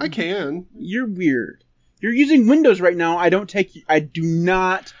 I can. You're weird. You're using Windows right now. I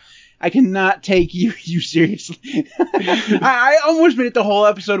cannot take you seriously. I almost made it the whole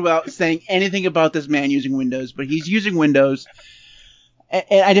episode without saying anything about this man using Windows, but he's using Windows,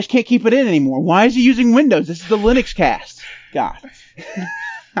 and I just can't keep it in anymore. Why is he using Windows? This is the Linux cast. God.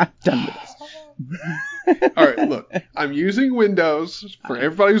 I'm done with this. All right, look. I'm using Windows. For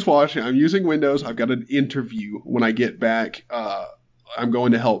everybody who's watching, I'm using Windows. I've got an interview when I get back. I'm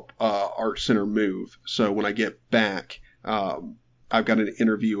going to help Art Center move. So when I get back, I've got an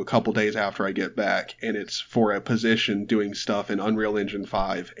interview a couple days after I get back, and it's for a position doing stuff in Unreal Engine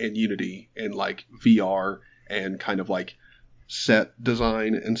 5 and Unity and like VR and kind of like set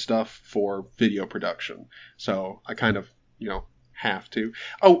design and stuff for video production. So I kind of, have to.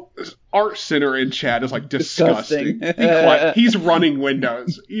 Oh, Art Center in chat is like disgusting. Be quiet. He's running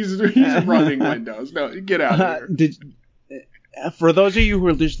Windows. He's running Windows. No, get out of here. For those of you who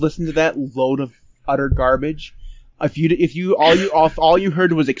are just listening to that load of utter garbage, if all you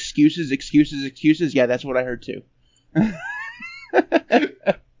heard was excuses, yeah, that's what I heard too.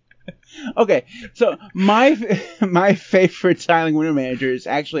 Okay, so my favorite tiling window manager is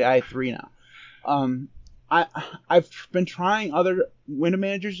actually i3 now. I've been trying other window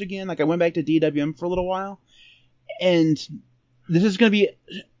managers again. Like I went back to DWM for a little while, and this is gonna be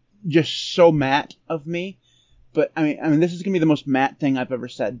just so matte of me. But I mean, this is gonna be the most matte thing I've ever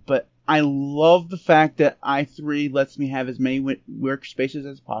said. But I love the fact that i3 lets me have as many workspaces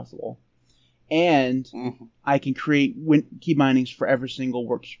as possible, and I can create key bindings for every single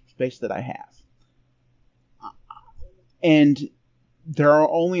workspace that I have. And there are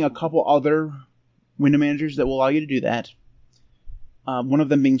only a couple other window managers that will allow you to do that. One of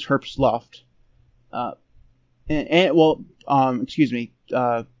them being Herbst Loft.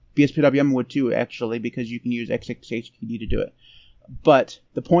 BSPWM would too, actually, because you can use XXHTD to do it. But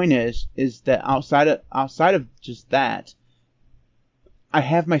the point is that outside of just that, I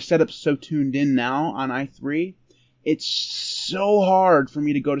have my setup so tuned in now on i3. It's so hard for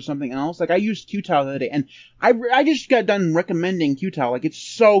me to go to something else. Like I used Qtile the other day, and I just got done recommending Qtile. Like it's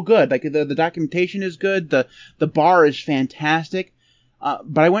so good. Like the documentation is good. The bar is fantastic.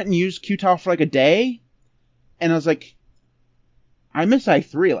 But I went and used Qtile for like a day, and I was like, I miss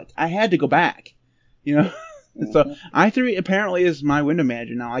i3. Like I had to go back, So i3 apparently is my window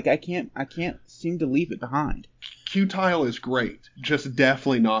manager now. Like I can't seem to leave it behind. Qtile is great, just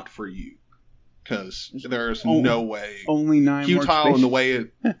definitely not for you, because there's no way. Only 9 Qtile and the way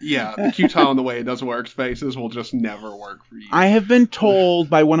it, the Qtile and the way it does workspaces will just never work for you. I have been told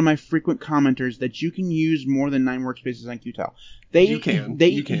by one of my frequent commenters that you can use more than 9 workspaces on Qtile. You can. They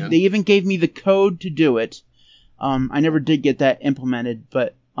even gave me the code to do it. I never did get that implemented,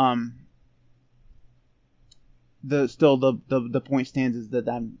 but the point stands is that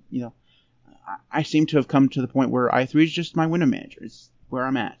I'm, I seem to have come to the point where i3 is just my window manager. It's where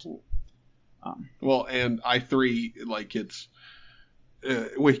I'm at. Well, and i3, like it's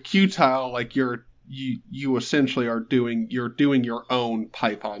with Qtile, like you essentially are doing your own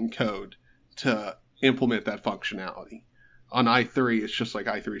Python code to implement that functionality. On i3, it's just like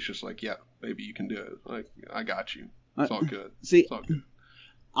yeah, maybe you can do it. Like I got you. It's all good. See, it's all good.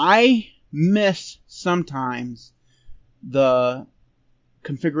 I miss sometimes the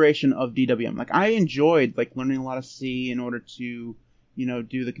configuration of DWM. Like I enjoyed like learning a lot of C in order to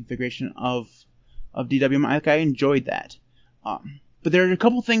do the configuration of DWM. I enjoyed that. But there are a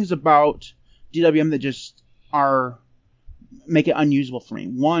couple things about DWM that just make it unusable for me.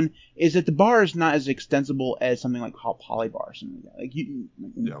 One is that the bar is not as extensible as something like Polybar or something like that. Like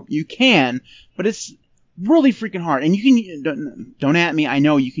you can, but it's really freaking hard. And you can don't at me. I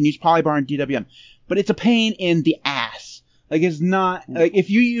know you can use Polybar in DWM, but it's a pain in the ass. Like it's not like if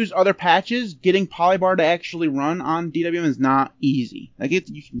you use other patches, getting Polybar to actually run on DWM is not easy. Like you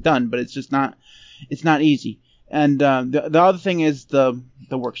can be done, but it's just not. It's not easy. And the other thing is the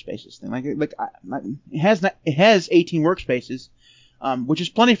workspaces thing. Like it has 18 workspaces, which is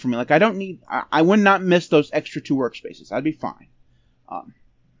plenty for me. Like I would not miss those extra 2 workspaces. I'd be fine.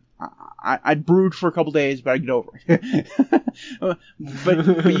 I'd brood for a couple days, but I'd get over it. but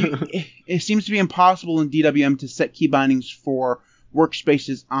it seems to be impossible in DWM to set key bindings for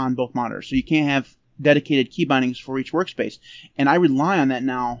workspaces on both monitors. So you can't have dedicated key bindings for each workspace. And I rely on that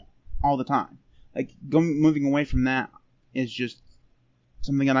now all the time. Like moving away from that is just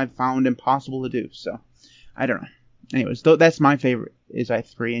something that I've found impossible to do. So I don't know. Anyways, that's my favorite is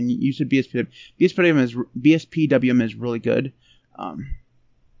i3, and you said BSPWM. BSPWM is really good.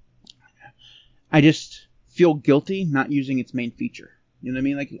 I just feel guilty not using its main feature. You know what I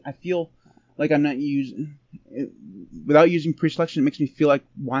mean? Like, I feel like I'm not using... Without using pre-selection, it makes me feel like,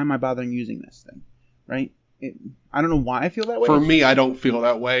 why am I bothering using this thing? Right? I don't know why I feel that way. For me, I don't feel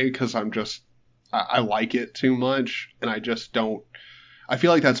that way because I'm just... I like it too much, and I just don't... I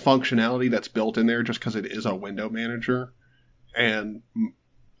feel like that's functionality that's built in there just because it is a window manager. And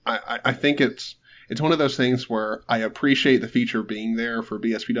I think it's one of those things where I appreciate the feature being there for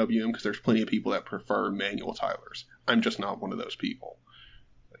BSPWM because there's plenty of people that prefer manual tilers. I'm just not one of those people.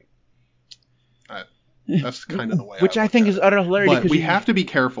 That's kind of the way Which I think is utter hilarity. But we have to be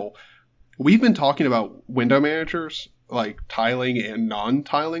careful. We've been talking about window managers, like tiling and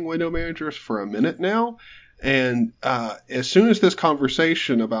non-tiling window managers for a minute now. And as soon as this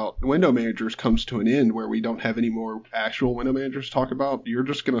conversation about window managers comes to an end, where we don't have any more actual window managers to talk about, you're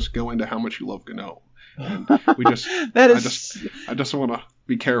just going to go into how much you love GNOME. And we just, I just want to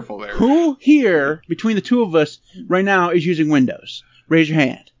be careful there. Who here, between the two of us, right now is using Windows? Raise your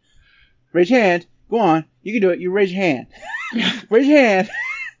hand. Raise your hand. Go on. You can do it. You raise your hand. Raise your hand.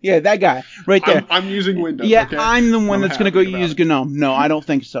 Yeah, that guy right there. I'm using Windows. Yeah, okay? I'm the one that's going to go use GNOME. No, I don't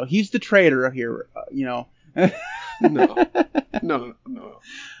think so. He's the traitor here, you know. No.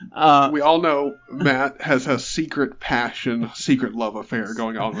 We all know Matt has a secret passion, secret love affair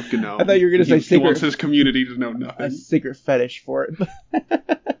going on with GNOME. I thought you were going to say secret. He wants his community to know nothing. A secret fetish for it.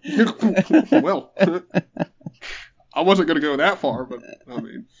 Well, I wasn't going to go that far, but I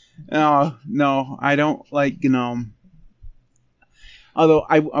mean. No, I don't like GNOME. Although,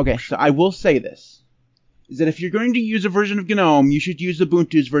 so I will say this. Is that if you're going to use a version of GNOME, you should use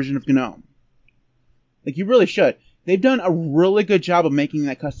Ubuntu's version of GNOME. Like, you really should. They've done a really good job of making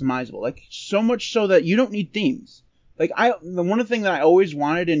that customizable. Like, so much so that you don't need themes. Like, the one thing that I always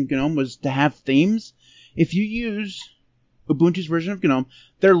wanted in GNOME was to have themes. If you use Ubuntu's version of GNOME,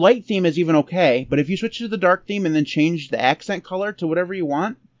 their light theme is even okay, but if you switch to the dark theme and then change the accent color to whatever you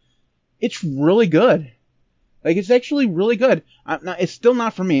want, it's really good. Like, it's actually really good. It's still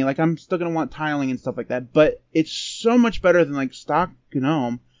not for me. Like, I'm still going to want tiling and stuff like that, but it's so much better than, like, stock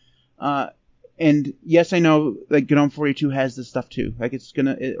GNOME. And yes, I know like GNOME 42 has this stuff too. Like it's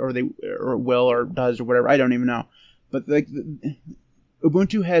gonna, or it will, or does, or whatever. I don't even know. But like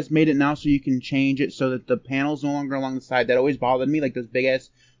Ubuntu has made it now so you can change it so that the panel's no longer along the side. That always bothered me, like those big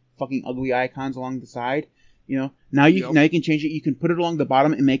ass fucking ugly icons along the side. You know, now you can change it. You can put it along the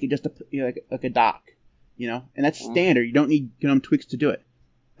bottom and make it just like a dock. You know, and that's standard. You don't need GNOME tweaks to do it.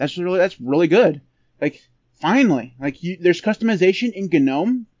 That's really good. Like finally, like there's customization in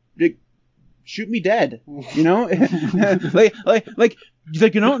GNOME. Shoot me dead, you know. like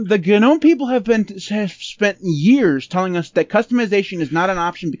the GNOME people have spent years telling us that customization is not an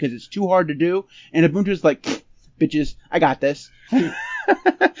option because it's too hard to do, and Ubuntu's like, bitches, I got this. You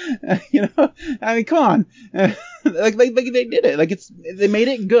know, I mean, come on, like they did it, like they made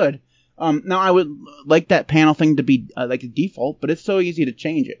it good. Now I would like that panel thing to be like a default, but it's so easy to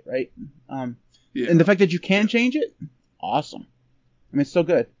change it, right? And the fact that you can change it, awesome. I mean, it's so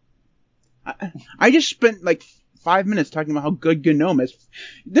good. I just spent like 5 minutes talking about how good GNOME is.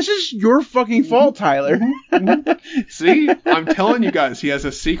 This is your fucking fault, Tyler. See, I'm telling you guys, he has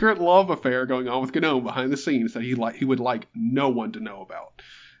a secret love affair going on with GNOME behind the scenes that he would like no one to know about.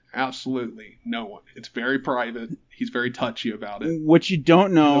 Absolutely no one. It's very private. He's very touchy about it. What you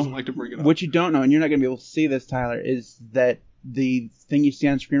don't know, he doesn't like to bring it up. What you don't know, and you're not going to be able to see this, Tyler, is that the thing you see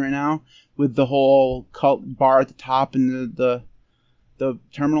on screen right now with the whole bar at the top and the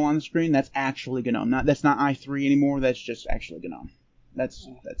terminal on the screen, that's actually GNOME. That's not i3 anymore. That's just actually GNOME. That's.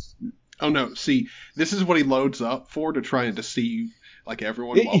 Oh no! See, this is what he loads up for to try and deceive like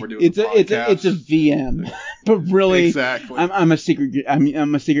everyone while we're doing the podcast. It's a VM, but really, exactly. I'm a secret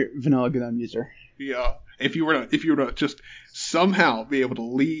vanilla GNOME user. Yeah. If you were to just somehow be able to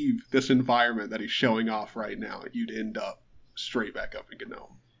leave this environment that he's showing off right now, you'd end up straight back up in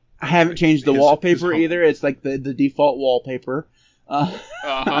GNOME. I haven't changed the wallpaper either. It's like the default wallpaper.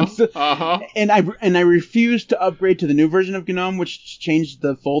 And I refuse to upgrade to the new version of GNOME, which changed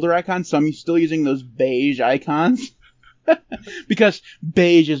the folder icon, so I'm still using those beige icons. Because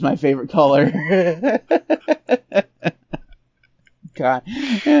beige is my favorite color. God,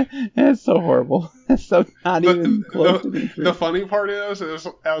 that's so horrible. That's so not even close to being true. The funny part is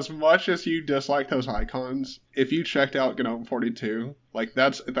as much as you dislike those icons, if you checked out GNOME 42, like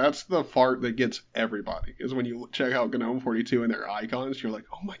that's the part that gets everybody. Is when you check out GNOME 42 and their icons, you're like,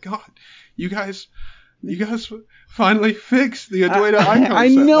 oh my god, you guys finally fixed the Adwaita icon set. I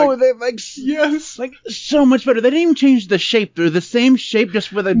know, they yes, like so much better. They didn't even change the shape; they're the same shape,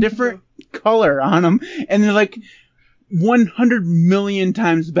 just with a different color on them, and they're like 100 million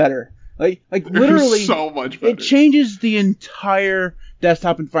times better. Like literally, so much better. It changes the entire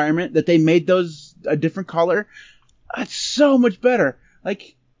desktop environment, that they made those a different color. It's so much better.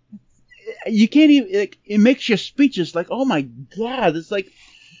 Like, you can't even, like, it makes you speechless. Like, oh my god, it's like,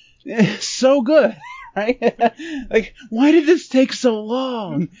 so good. Right? Like, why did this take so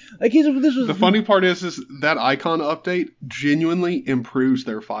long? Like, this was... The funny part is that icon update genuinely improves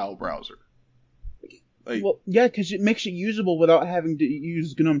their file browser. Like, well, yeah, because it makes it usable without having to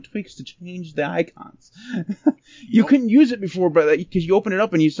use GNOME tweaks to change the icons. You couldn't use it before, but because you open it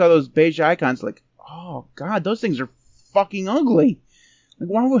up and you saw those beige icons, like, oh god, those things are fucking ugly. Like,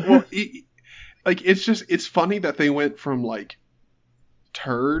 why would... Well, it's funny that they went from like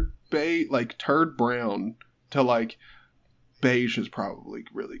turd brown to like beige is probably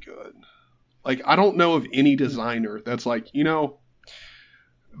really good. Like, I don't know of any designer that's like,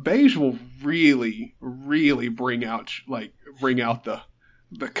 beige will really, really bring out the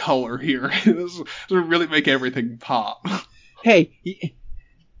color here. This will really make everything pop. Hey,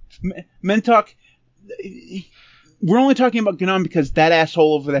 Mentalk, we're only talking about GNOME because that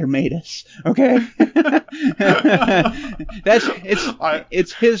asshole over there made us, okay?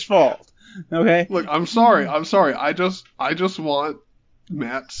 It's his fault, okay? Look, I'm sorry. I just want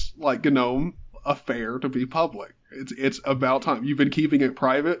Matt's like GNOME affair to be public. It's about time. You've been keeping it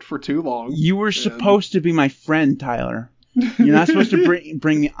private for too long. You were supposed to be my friend, Tyler. You're not supposed to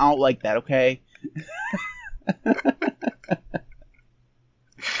bring me out like that, okay?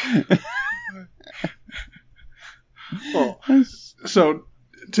 Well, so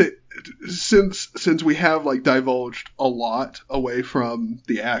since we have like divulged a lot away from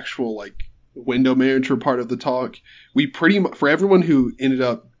the actual like window manager part of the talk, we pretty much, for everyone who ended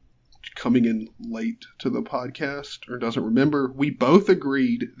up coming in late to the podcast or doesn't remember, we both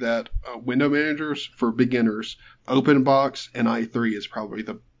agreed that window managers for beginners, OpenBox and i3 is probably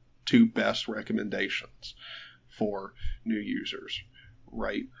the two best recommendations for new users,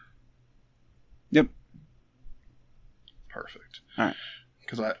 right? Yep. Perfect. All right.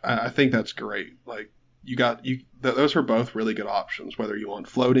 Because I think that's great. Like, those are both really good options, whether you want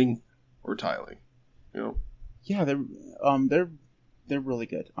floating or tiling. Yeah, they're really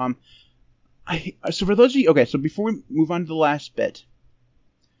good. So for those of you, okay, so before we move on to the last bit,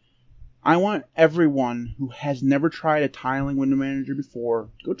 I want everyone who has never tried a tiling window manager before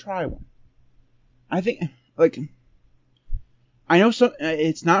to go try one. I think, like, I know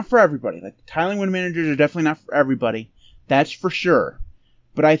it's not for everybody. Like, tiling window managers are definitely not for everybody. That's for sure.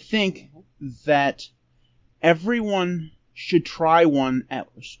 But I think that everyone should try one at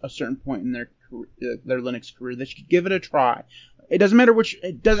a certain point in their Linux career. They should give it a try. It doesn't matter which.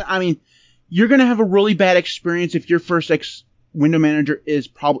 You're gonna have a really bad experience if your first window manager is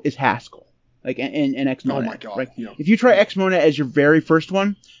Haskell, like in Xmonad. Oh my god! Right? Yeah. If you try Xmonad as your very first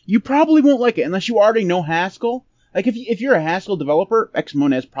one, you probably won't like it unless you already know Haskell. Like if you're a Haskell developer,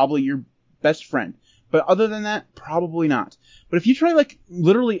 Xmonad is probably your best friend. But other than that, probably not. But if you try like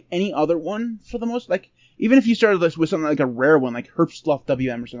literally any other one, for the most, like even if you started with something like a rare one like Herbstloff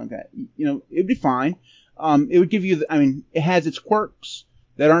WM or something like that, it'd be fine. It would give you, it has its quirks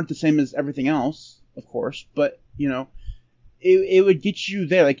that aren't the same as everything else, of course, but it would get you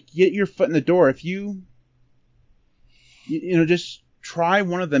there, like get your foot in the door. If you just try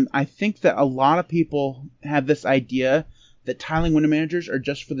one of them. I think that a lot of people have this idea that tiling window managers are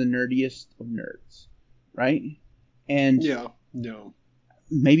just for the nerdiest of nerds, right? And yeah, no,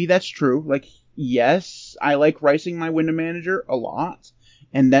 maybe that's true. Like, yes, I like writing my window manager a lot,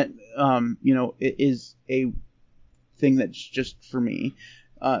 and that it is a thing that's just for me.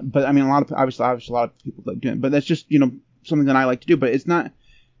 But a lot of people like doing it. But that's just something that I like to do. But it's not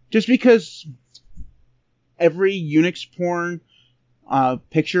just because every Unix porn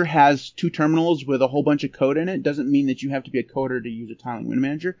picture has two terminals with a whole bunch of code in it doesn't mean that you have to be a coder to use a tiling window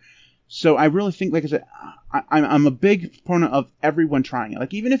manager. So I really think, like I said, I'm a big proponent of everyone trying it.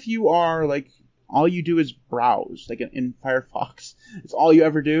 Like, even if you are like all you do is browse, like in Firefox, it's all you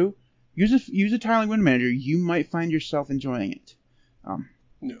ever do. Use a tiling window manager. You might find yourself enjoying it.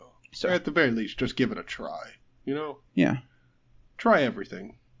 No. So at the very least, just give it a try. Yeah. Try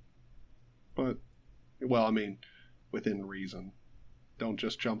everything. But, within reason. Don't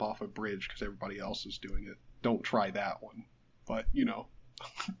just jump off a bridge because everybody else is doing it. Don't try that one. But,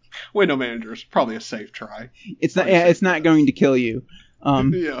 window manager is probably a safe try. It's not. Yeah, it's not going to kill you.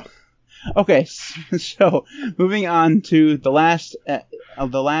 Yeah. Okay, so moving on to the last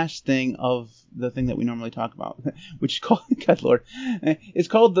thing of the thing that we normally talk about, which is called, God Lord, it's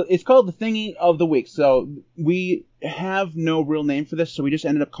called the thingy of the week. So we have no real name for this, so we just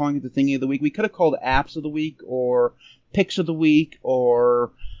ended up calling it the thingy of the week. We could have called apps of the week or picks of the week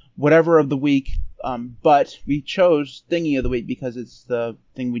or whatever of the week. But we chose Thingy of the Week because it's the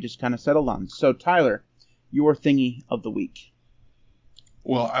thing we just kind of settled on. So, Tyler, your Thingy of the Week.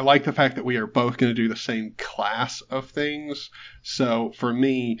 Well, I like the fact that we are both going to do the same class of things. So, for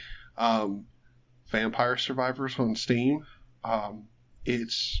me, Vampire Survivors on Steam, I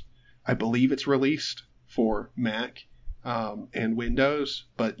believe it's released for Mac and Windows,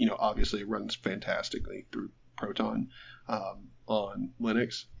 but, obviously it runs fantastically through Proton on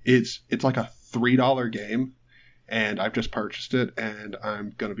Linux. It's like a $3 game, and I've just purchased it, and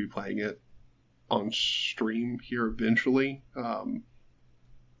I'm going to be playing it on stream here eventually,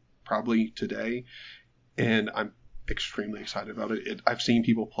 probably today, and I'm extremely excited about it. I've seen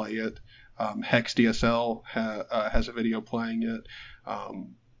people play it. Hex DSL has a video playing it.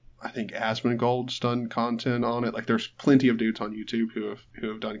 I think Asmongold's done content on it. Like, there's plenty of dudes on YouTube who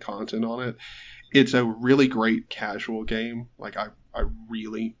have done content on it. It's a really great casual game. Like, I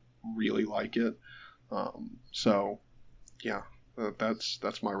really, really like it. So, yeah,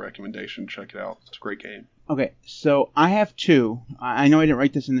 that's my recommendation. Check it out. It's a great game. Okay, so I have two. I know I didn't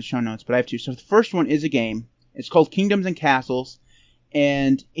write this in the show notes, but I have two. So the first one is a game. It's called Kingdoms and Castles,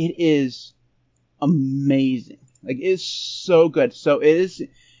 and it is amazing. Like, it is so good. So it is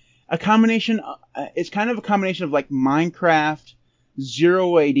a combination. It's kind of a combination of like Minecraft,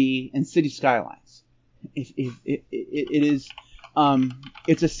 Zero AD, and City Skylines. It is.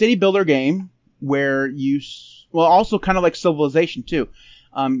 It's a city builder game where also kind of like Civilization too,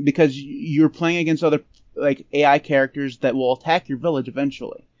 because you're playing against other like AI characters that will attack your village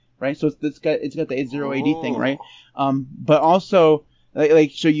eventually, right? So it's got the Zero AD thing, right? But also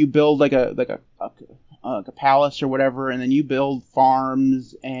so you build like a palace or whatever, and then you build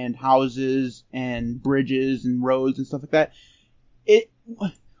farms and houses and bridges and roads and stuff like that.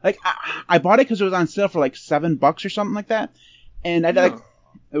 I bought it because it was on sale for like $7 or something like that, and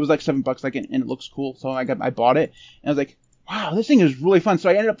it was like $7, like, and it looks cool, so I bought it, and I was like, wow, this thing is really fun. So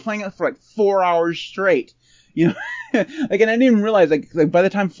I ended up playing it for like 4 hours straight, like, and I didn't even realize like by the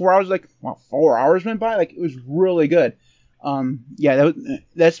time 4 hours, 4 hours went by, like, it was really good.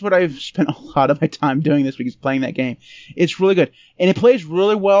 That's what I've spent a lot of my time doing this week, is playing that game. It's really good, and it plays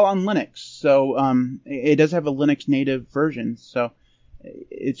really well on Linux. So it does have a Linux native version. So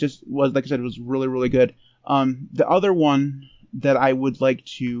it just was, like I said, it was really, really good. The other one that I would like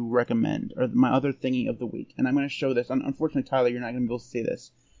to recommend, or my other thingy of the week, and I'm going to show this. Unfortunately, Tyler, you're not going to be able to see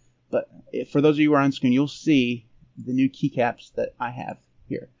this, but for those of you who are on screen, you'll see the new keycaps that I have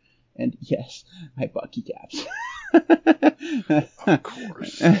here. And yes, I bought keycaps. Of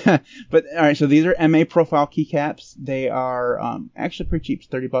course. But all right, so these are MA profile keycaps. They are actually pretty cheap,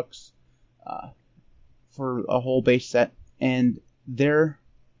 $30 for a whole base set, and they're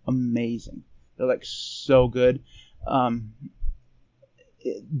amazing. They're like so good.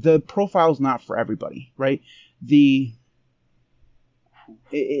 The profile's not for everybody, right? Because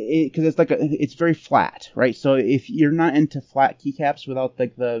it's like it's very flat, right? So if you're not into flat keycaps without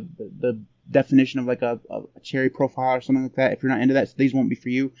like the definition of like a cherry profile or something like that, if you're not into that, so these won't be for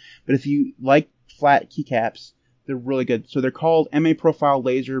you. But if you like flat keycaps, they're really good. So they're called MA Profile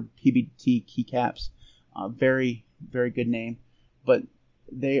Laser PBT keycaps. Very, very good name, but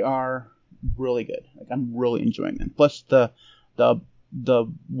they are really good. Like, I'm really enjoying them. Plus the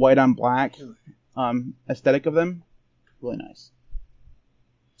white on black aesthetic of them, really nice.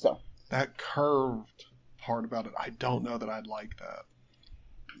 So that curved part about it, I don't know that I'd like that.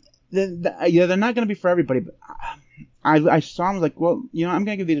 They're not going to be for everybody, but I saw them, like, well, I'm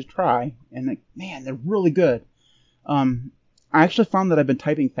going to give these a try, and like, man, they're really good. I actually found that I've been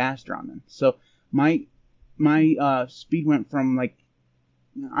typing faster on them. So my speed went from, like,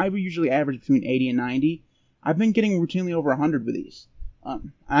 I would usually average between 80 and 90. I've been getting routinely over 100 with these. I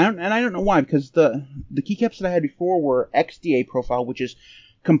don't know why, because the keycaps that I had before were XDA profile, which is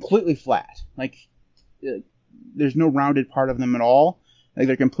completely flat. Like, there's no rounded part of them at all. Like,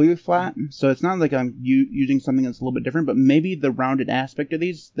 they're completely flat. So it's not like I'm using something that's a little bit different, but maybe the rounded aspect of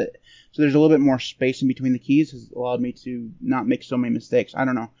these, so there's a little bit more space in between the keys, has allowed me to not make so many mistakes. I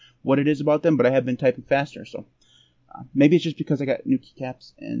don't know what it is about them, but I have been typing faster. So maybe it's just because I got new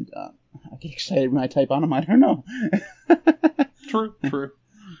keycaps and I get excited when I type on them. I don't know. True.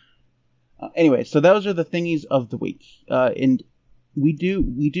 Anyway, so those are the thingies of the week, and we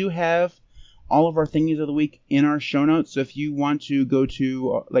do have all of our thingies of the week in our show notes. So if you want to go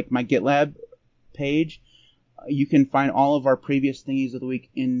to like my GitLab page, you can find all of our previous thingies of the week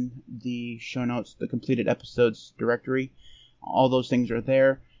in the show notes, the completed episodes directory. All those things are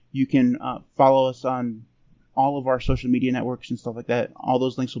there. You can follow us on all of our social media networks and stuff like that. All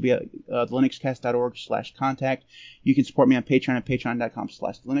those links will be at linuxcast.org/contact. You can support me on Patreon at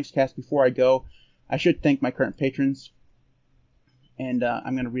patreon.com/linuxcast. Before I go, I should thank my current patrons. And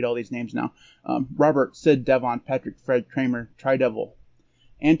I'm going to read all these names now. Robert, Sid, Devon, Patrick, Fred, Kramer, Tri-Devil,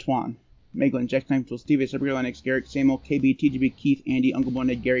 Antoine, Meglin, Jack Snipeville, Stevie, Sabrina, Lennox, Garrick, Samuel, KB, TGB, Keith, Andy, Uncle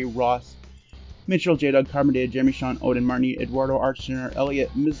Bonnet, Gary, Ross, Mitchell, J-Dog, Carbondale, Jeremy, Sean, Odin, Marnie, Eduardo, Archer,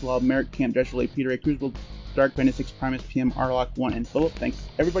 Elliot, Mislaw, Merrick, Camp, Joshua, Peter A. Cruiseville, Dark Bandit 6, Primus, PM, Arlock 1, and Philip. Thanks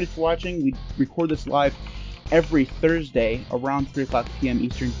everybody for watching. We record this live every Thursday around 3 o'clock p.m.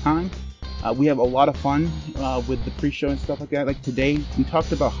 Eastern Time. We have a lot of fun with the pre-show and stuff like that. Like today, we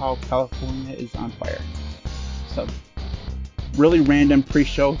talked about how California is on fire. So, really random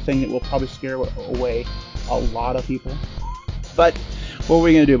pre-show thing that will probably scare away a lot of people. But what are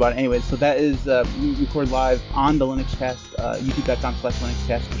we going to do about it? Anyways, so that is, we record live on the LinuxCast,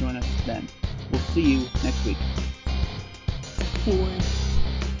 youtube.com/LinuxCast. Join us then. We'll see you next week. Boy.